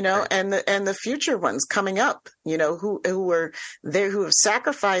much, and the future ones coming up, who are there, who have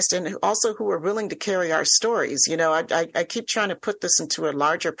sacrificed, and also who are willing to carry our stories. I keep trying to put this into a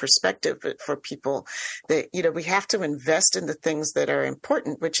larger perspective for people that, we have to invest in the things that are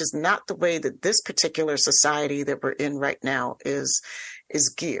important, which is not the way that this particular society that we're in right now is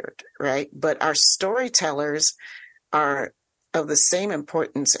geared, right? But our storytellers are of the same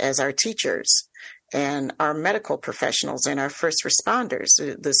importance as our teachers and our medical professionals and our first responders.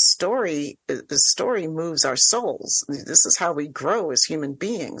 The story moves our souls. This is how we grow as human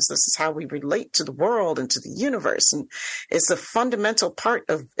beings. This is how we relate to the world and to the universe. And it's a fundamental part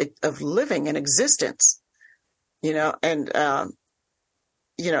of living and existence, so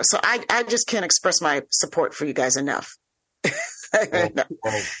I just can't express my support for you guys enough.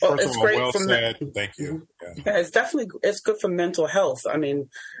 It's great. Well said. Thank you. Yeah, it's good for mental health. I mean,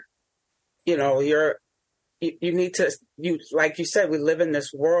 you need to, like you said, we live in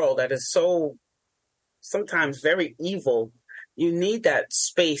this world that is so sometimes very evil. You need that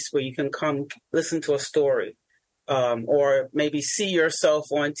space where you can come listen to a story, or maybe see yourself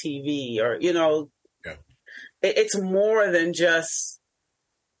on TV, or, it's more than just,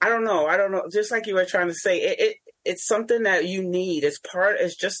 I don't know. Just like you were trying to say, it's something that you need. It's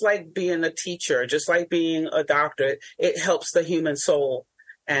just like being a teacher, just like being a doctor. It helps the human soul.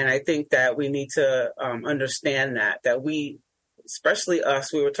 And I think that we need to understand that we, especially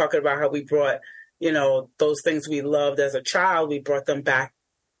us, we were talking about how we brought, those things we loved as a child, we brought them back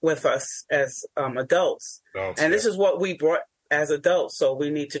with us as adults. And this is what we brought as adults. So we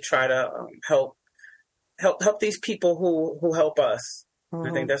need to try to help these people who help us. Mm-hmm.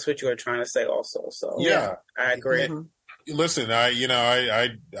 I think that's what you were trying to say also. So yeah, I agree. Mm-hmm. Listen,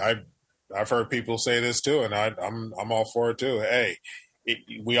 I've heard people say this too, and I'm all for it too. Hey,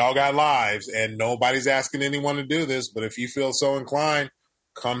 we all got lives, and nobody's asking anyone to do this. But if you feel so inclined,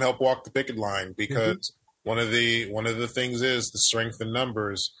 come help walk the picket line, because one of the things is the strength in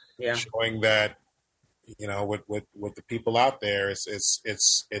numbers, showing that with the people out there,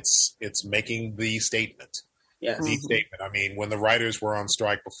 it's making the statement. Yes. The statement. I mean, when the writers were on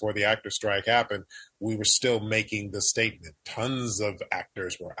strike before the actor strike happened, we were still making the statement. Tons of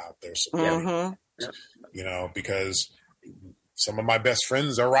actors were out there supporting, because some of my best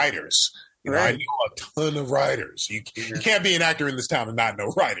friends are writers. I know a ton of writers. You can't be an actor in this town and not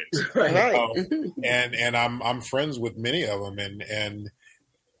know writers. Right. And I'm friends with many of them, and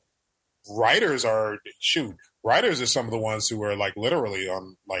writers are some of the ones who are like literally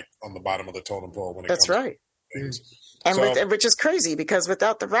on the bottom of the totem pole when it comes to things. And which is crazy, because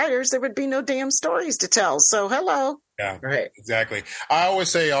without the writers, there would be no damn stories to tell. So hello. Yeah, right. Exactly. I always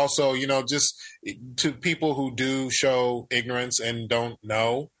say also, just to people who do show ignorance and don't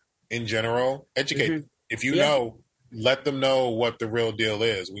know in general, educate them. If you know, let them know what the real deal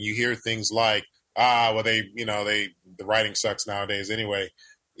is. When you hear things like, the writing sucks nowadays anyway,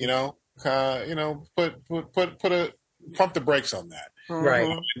 pump the brakes on that. Right.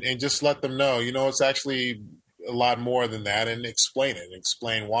 And just let them know, it's actually a lot more than that, and explain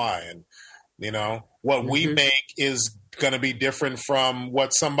why. And, what we make is going to be different from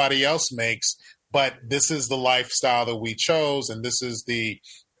what somebody else makes, but this is the lifestyle that we chose. And this is the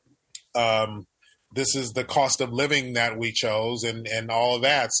cost of living that we chose, and all of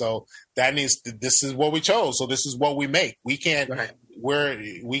that. So this is what we chose. So this is what we make. We can't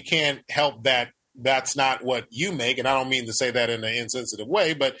help that. That's not what you make. And I don't mean to say that in an insensitive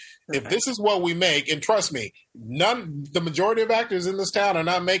way, but if this is what we make, and trust me, the majority of actors in this town are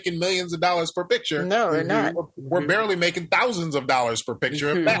not making millions of dollars per picture. No, they're not. We're barely making thousands of dollars per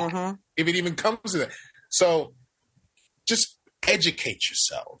picture, if it even comes to that. So just educate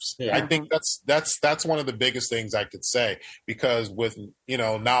yourselves. Yeah. I think that's one of the biggest things I could say, because with,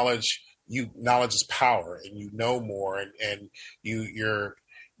 knowledge is power, and you know more, and you'll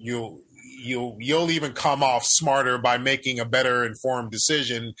even come off smarter by making a better informed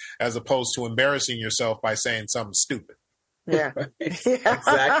decision, as opposed to embarrassing yourself by saying something stupid. Yeah.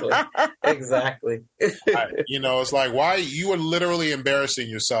 Exactly. It's like, why you are literally embarrassing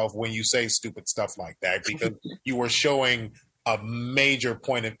yourself when you say stupid stuff like that, because you are showing a major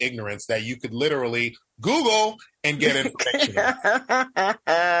point of ignorance that you could literally Google and get information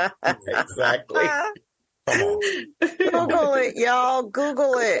on. Exactly. Come on. Google it, y'all.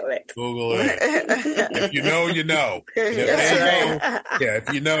 Google it. Google it. If you know, you know.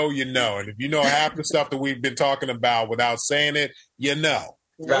 If you know, you know. And if you know half the stuff that we've been talking about without saying it, you know.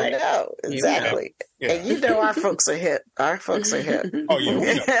 Right. You know, exactly. Yeah. And our folks are hip. Our folks are hip. Oh,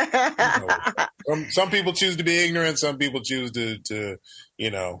 yeah. Some people choose to be ignorant. Some people choose to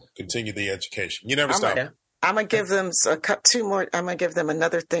continue the education. You never stop. I'm gonna give them two more. I'm gonna give them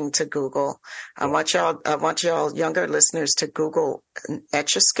another thing to Google. I want y'all younger listeners to Google an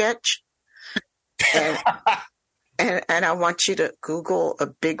Etch-a-Sketch, and I want you to Google a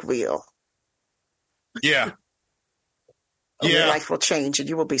big wheel. Yeah. Your life will change, and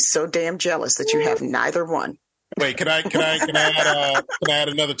you will be so damn jealous that you have neither one. Wait, can I add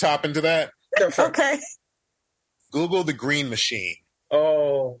another topping to that? Okay. Google the Green Machine.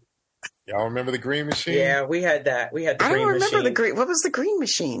 Oh. Y'all remember the Green Machine? Yeah, we had that. We had the Green Machine. I don't remember the Green. What was the Green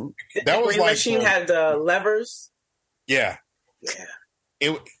Machine? That was Green Machine had the levers. Yeah. Yeah.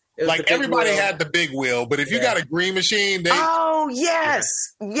 It like everybody had the big wheel, but if you got a Green Machine, they yes.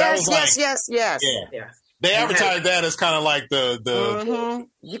 Yeah. They advertised that as kind of like the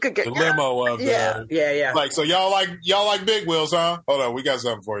you could get the limo of yeah. Like, so y'all like big wheels, huh? Hold on, we got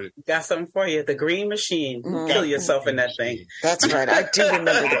something for you. Got something for you. The Green Machine. Kill yourself in that thing. That's right. I do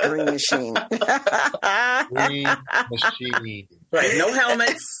remember the Green Machine. Green Machine. Right. No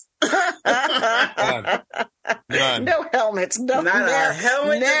helmets. None. No helmets. No, not a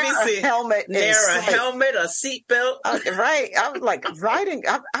helmet to be seen. Helmet. A helmet, a seatbelt. Right. I was like riding.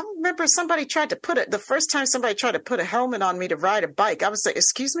 I remember somebody tried to the first time somebody tried to put a helmet on me to ride a bike. I was like,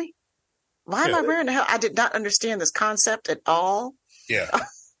 excuse me? Why am I wearing a helmet? I did not understand this concept at all. Yeah.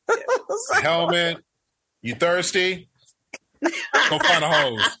 Helmet. You thirsty? Go find a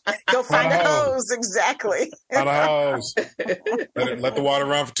hose. Go find a hose. Exactly. Find a hose. Let the water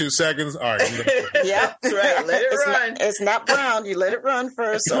run for 2 seconds. All right. Yeah, that's right. Let it run. It's not brown. You let it run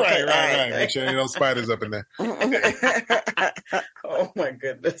first. Okay, right. Make sure there ain't no spiders up in there. Oh my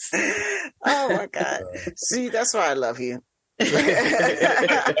goodness. Oh my God. See, that's why I love you.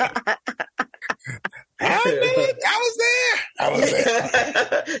 I was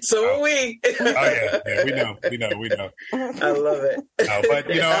there. So are we. Oh yeah, we know. I love it. But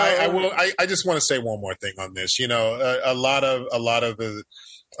I just want to say one more thing on this. A lot of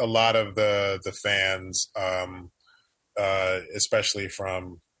the fans, especially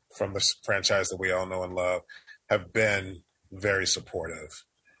from this franchise that we all know and love, have been very supportive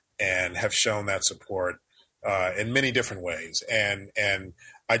and have shown that support in many different ways. And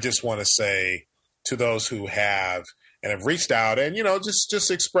I just want to say to those who have reached out and, just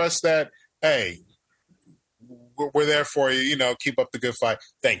express that, hey, we're there for you, keep up the good fight.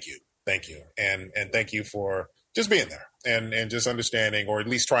 Thank you. And thank you for just being there and just understanding, or at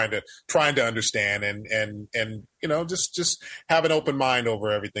least trying to understand and just have an open mind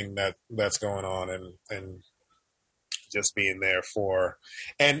over everything that's going on and just being there for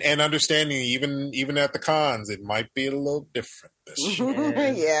and understanding even at the cons, it might be a little different this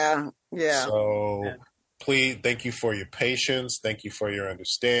year. Yeah. So please, thank you for your patience. Thank you for your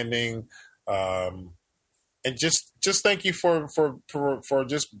understanding. And just thank you for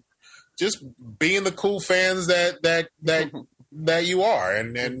just being the cool fans that you are.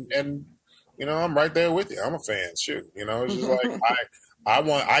 And I'm right there with you. I'm a fan. Shoot. It's just like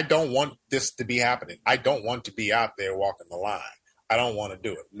I don't want this to be happening. I don't want to be out there walking the line. I don't want to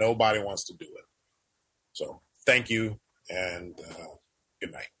do it. Nobody wants to do it. So thank you and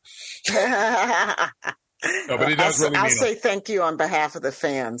good night. No, but it does really mean I'll say thank you on behalf of the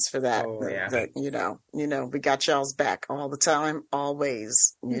fans for that. Oh, yeah. That, we got y'all's back all the time,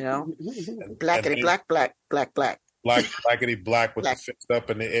 always. Blackity black, black, black, black. Blackity black with the fist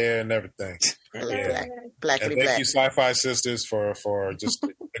up in the air and everything. Blackity and thank you, SyFy Sistas, for just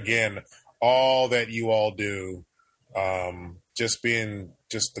again all that you all do. Just being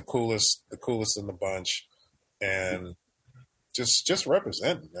just the coolest in the bunch, and just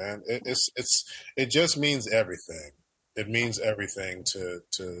representing, man. It just means everything. It means everything to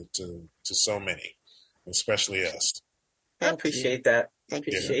so many, especially us. I appreciate that. Thank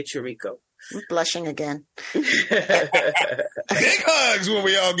you. Appreciate you, Rico. I'm blushing again. Big hugs when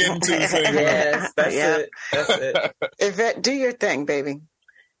we all get into this thing. Yes, that's it. Yvette, do your thing, baby.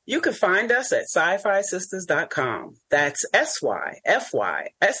 You can find us at SyFysisters.com. That's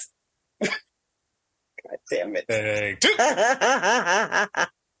SyFys. God damn it. Dang.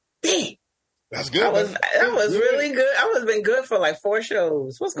 Dang. That's good. That was really good. I was been good for like 4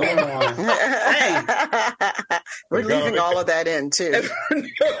 shows. What's going on? We're leaving all of that in too.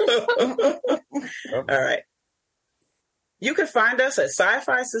 All right. You can find us at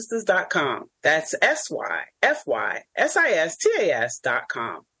SyFysisters.com. That's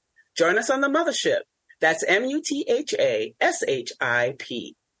SyFysistas.com. Join us on the mothership. That's MUTHASHIP.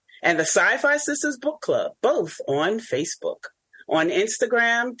 And the SyFy Sisters Book Club, both on Facebook. On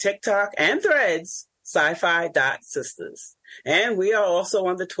Instagram, TikTok, and Threads, SyFy.Sisters. And we are also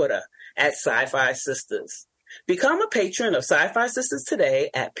on the Twitter at SyFy Sisters. Become a patron of SyFy Sistas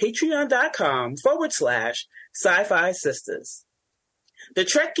today at patreon.com/SyFy Sistas. The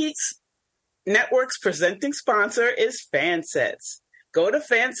Trek Geeks Network's presenting sponsor is Fansets. Go to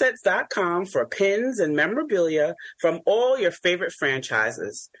fansets.com for pins and memorabilia from all your favorite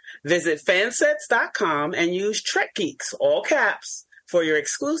franchises. Visit fansets.com and use Trek Geeks, all caps, for your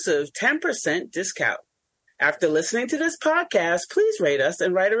exclusive 10% discount. After listening to this podcast, please rate us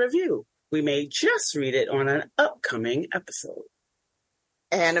and write a review. We may just read it on an upcoming episode.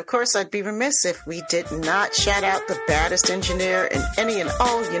 And of course, I'd be remiss if we did not shout out the baddest engineer in any and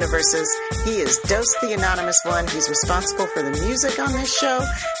all universes. He is Dose the Anonymous One. He's responsible for the music on this show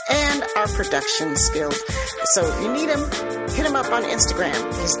and our production skills. So if you need him, hit him up on Instagram.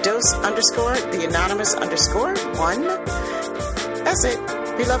 He's Dose_the_Anonymous_1. That's it.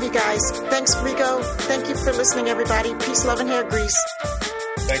 We love you guys. Thanks, Rico. Thank you for listening, everybody. Peace, love, and hair grease.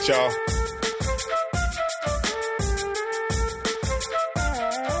 Thanks, y'all.